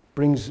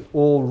 brings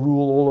all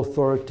rule, all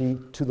authority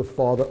to the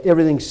Father,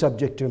 everything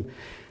subject to Him.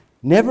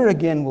 Never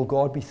again will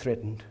God be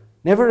threatened.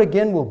 Never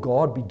again will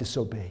God be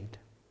disobeyed.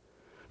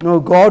 No,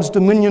 God's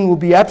dominion will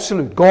be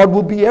absolute. God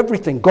will be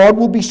everything. God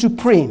will be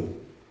supreme.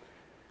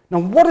 Now,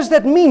 what does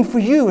that mean for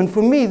you and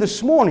for me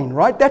this morning,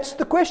 right? That's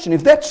the question.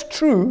 If that's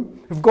true,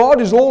 if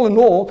God is all in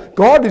all,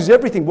 God is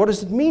everything, what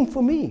does it mean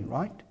for me,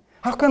 right?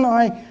 How can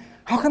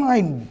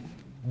I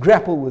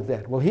grapple with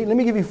that? Well, let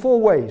me give you 4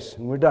 ways,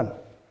 and we're done.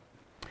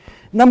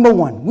 Number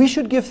 1, we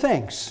should give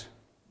thanks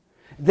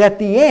that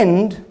the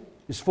end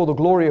is for the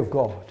glory of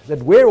God.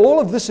 That where all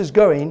of this is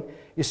going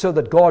is so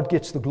that God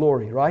gets the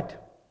glory, right?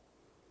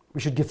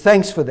 We should give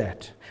thanks for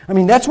that. I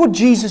mean, that's what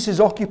Jesus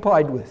is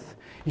occupied with.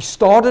 He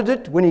started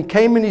it when He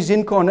came in His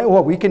incarnation.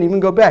 Well, we can even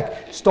go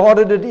back.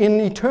 Started it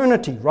in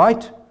eternity,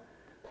 right?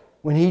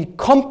 When He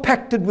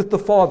compacted with the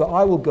Father,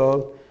 I will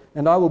go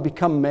and I will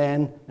become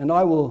man and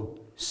I will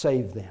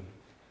save them.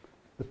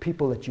 the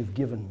people that you've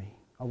given me.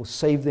 I will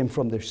save them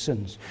from their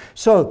sins.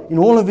 So, in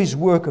all of his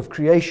work of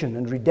creation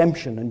and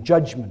redemption and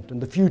judgment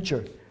and the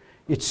future,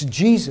 it's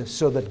Jesus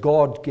so that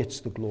God gets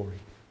the glory.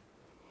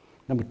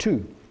 Number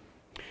 2,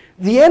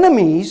 the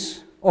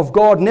enemies of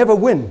God never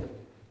win.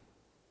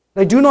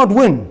 They do not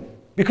win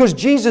because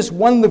Jesus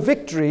won the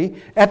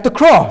victory at the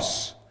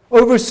cross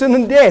over sin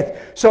and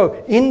death.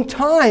 So, in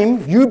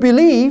time, you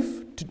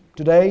believe,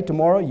 today,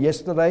 tomorrow,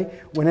 yesterday,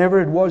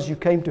 whenever it was you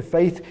came to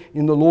faith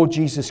in the Lord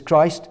Jesus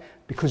Christ,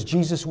 because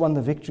Jesus won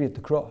the victory at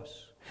the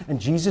cross.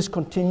 And Jesus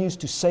continues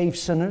to save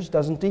sinners,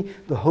 doesn't he?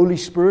 The Holy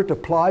Spirit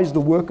applies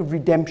the work of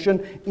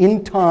redemption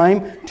in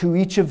time to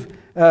each of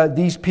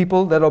these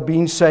people that are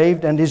being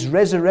saved. And his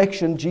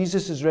resurrection,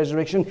 Jesus'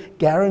 resurrection,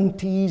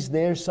 guarantees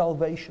their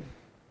salvation.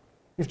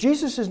 If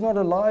Jesus is not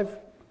alive,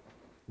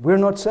 we're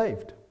not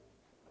saved.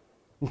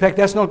 In fact,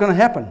 that's not going to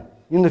happen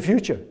in the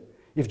future.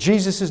 If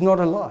Jesus is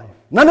not alive,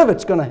 none of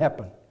it's going to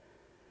happen.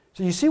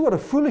 So you see what a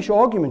foolish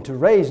argument to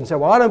raise and say,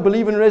 well, I don't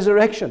believe in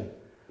resurrection.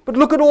 But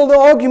look at all the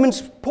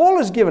arguments Paul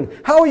has given.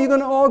 How are you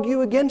going to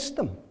argue against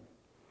them?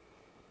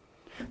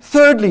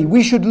 Thirdly,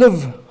 we should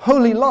live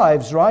holy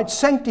lives, right?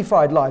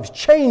 Sanctified lives,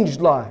 changed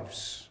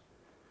lives.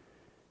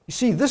 You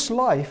see, this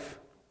life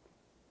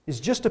is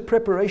just a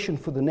preparation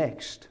for the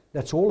next.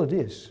 That's all it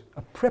is.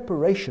 A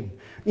preparation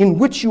in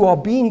which you are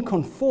being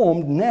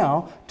conformed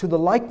now to the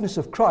likeness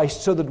of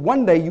Christ so that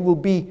one day you will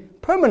be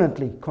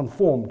permanently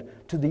conformed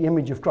to the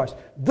image of Christ.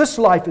 This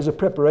life is a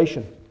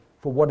preparation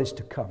for what is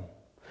to come.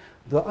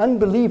 The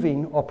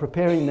unbelieving are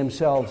preparing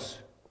themselves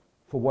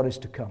for what is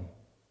to come,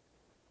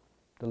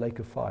 the lake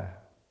of fire.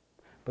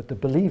 But the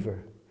believer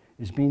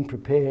is being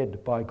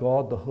prepared by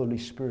God, the Holy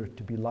Spirit,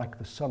 to be like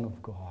the Son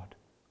of God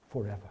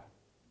forever.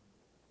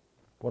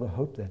 What a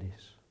hope that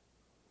is,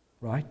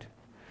 right?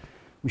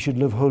 We should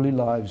live holy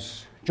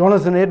lives.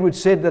 Jonathan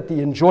Edwards said that the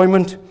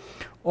enjoyment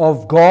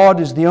of God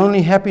is the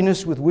only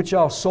happiness with which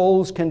our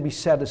souls can be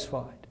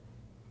satisfied.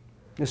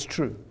 It's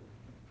true.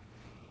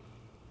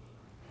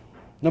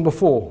 Number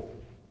 4,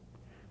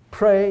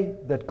 pray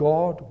that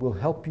God will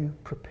help you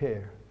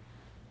prepare.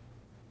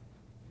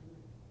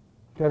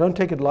 Now, don't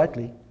take it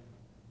lightly.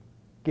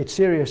 Get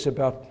serious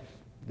about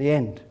the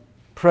end.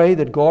 Pray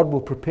that God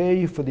will prepare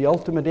you for the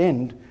ultimate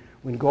end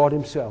when God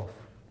himself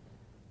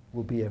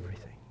will be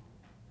everything.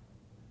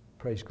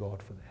 Praise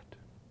God for that.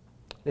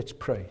 Let's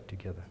pray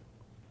together.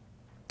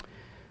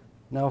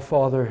 Now,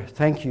 Father,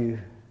 thank you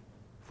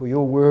for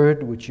your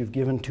word which you've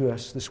given to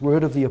us, this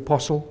word of the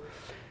apostle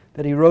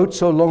that he wrote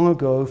so long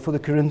ago for the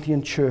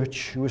Corinthian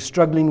church who were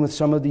struggling with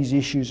some of these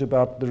issues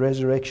about the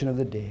resurrection of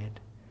the dead.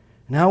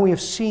 Now we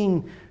have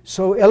seen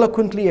so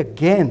eloquently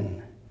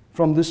again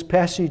from this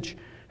passage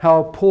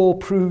how Paul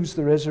proves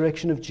the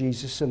resurrection of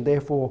Jesus, and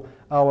therefore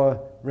our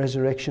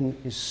resurrection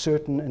is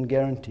certain and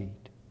guaranteed.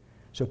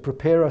 So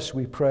prepare us,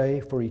 we pray,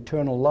 for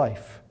eternal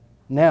life.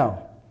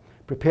 Now,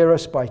 prepare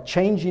us by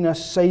changing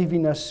us,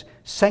 saving us,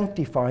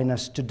 sanctifying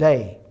us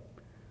today,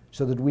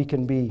 so that we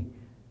can be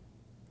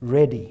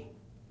ready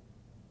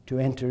to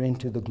enter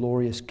into the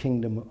glorious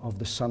kingdom of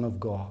the Son of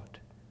God.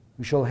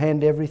 We shall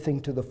hand everything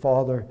to the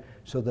Father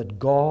so that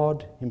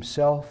God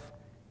himself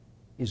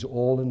is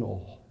all in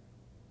all.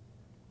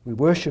 We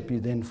worship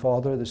you then,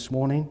 Father, this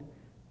morning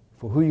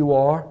for who you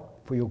are,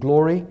 for your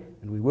glory,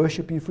 and we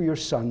worship you for your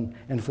Son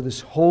and for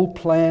this whole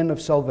plan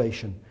of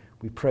salvation.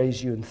 We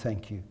praise you and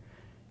thank you.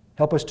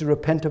 Help us to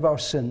repent of our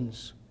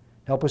sins.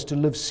 Help us to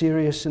live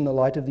serious in the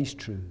light of these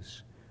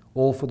truths,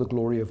 all for the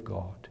glory of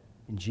God.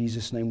 In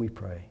Jesus' name we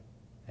pray.